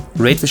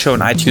 rate the show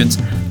on iTunes,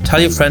 tell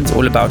your friends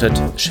all about it,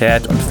 share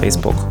it on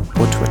Facebook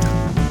or Twitter.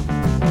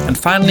 And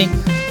finally,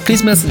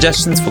 please mail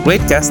suggestions for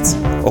great guests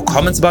or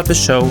comments about the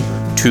show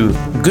to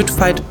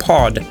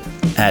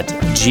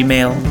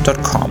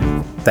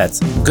goodfightpod@gmail.com. That's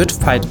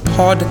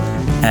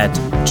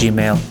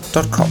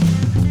goodfightpod@gmail.com.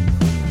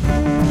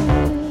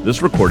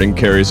 This recording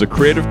carries a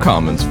Creative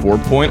Commons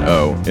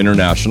 4.0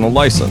 international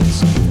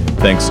license.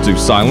 Thanks to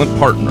Silent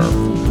Partner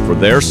for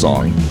their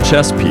song,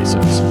 Chess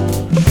Pieces.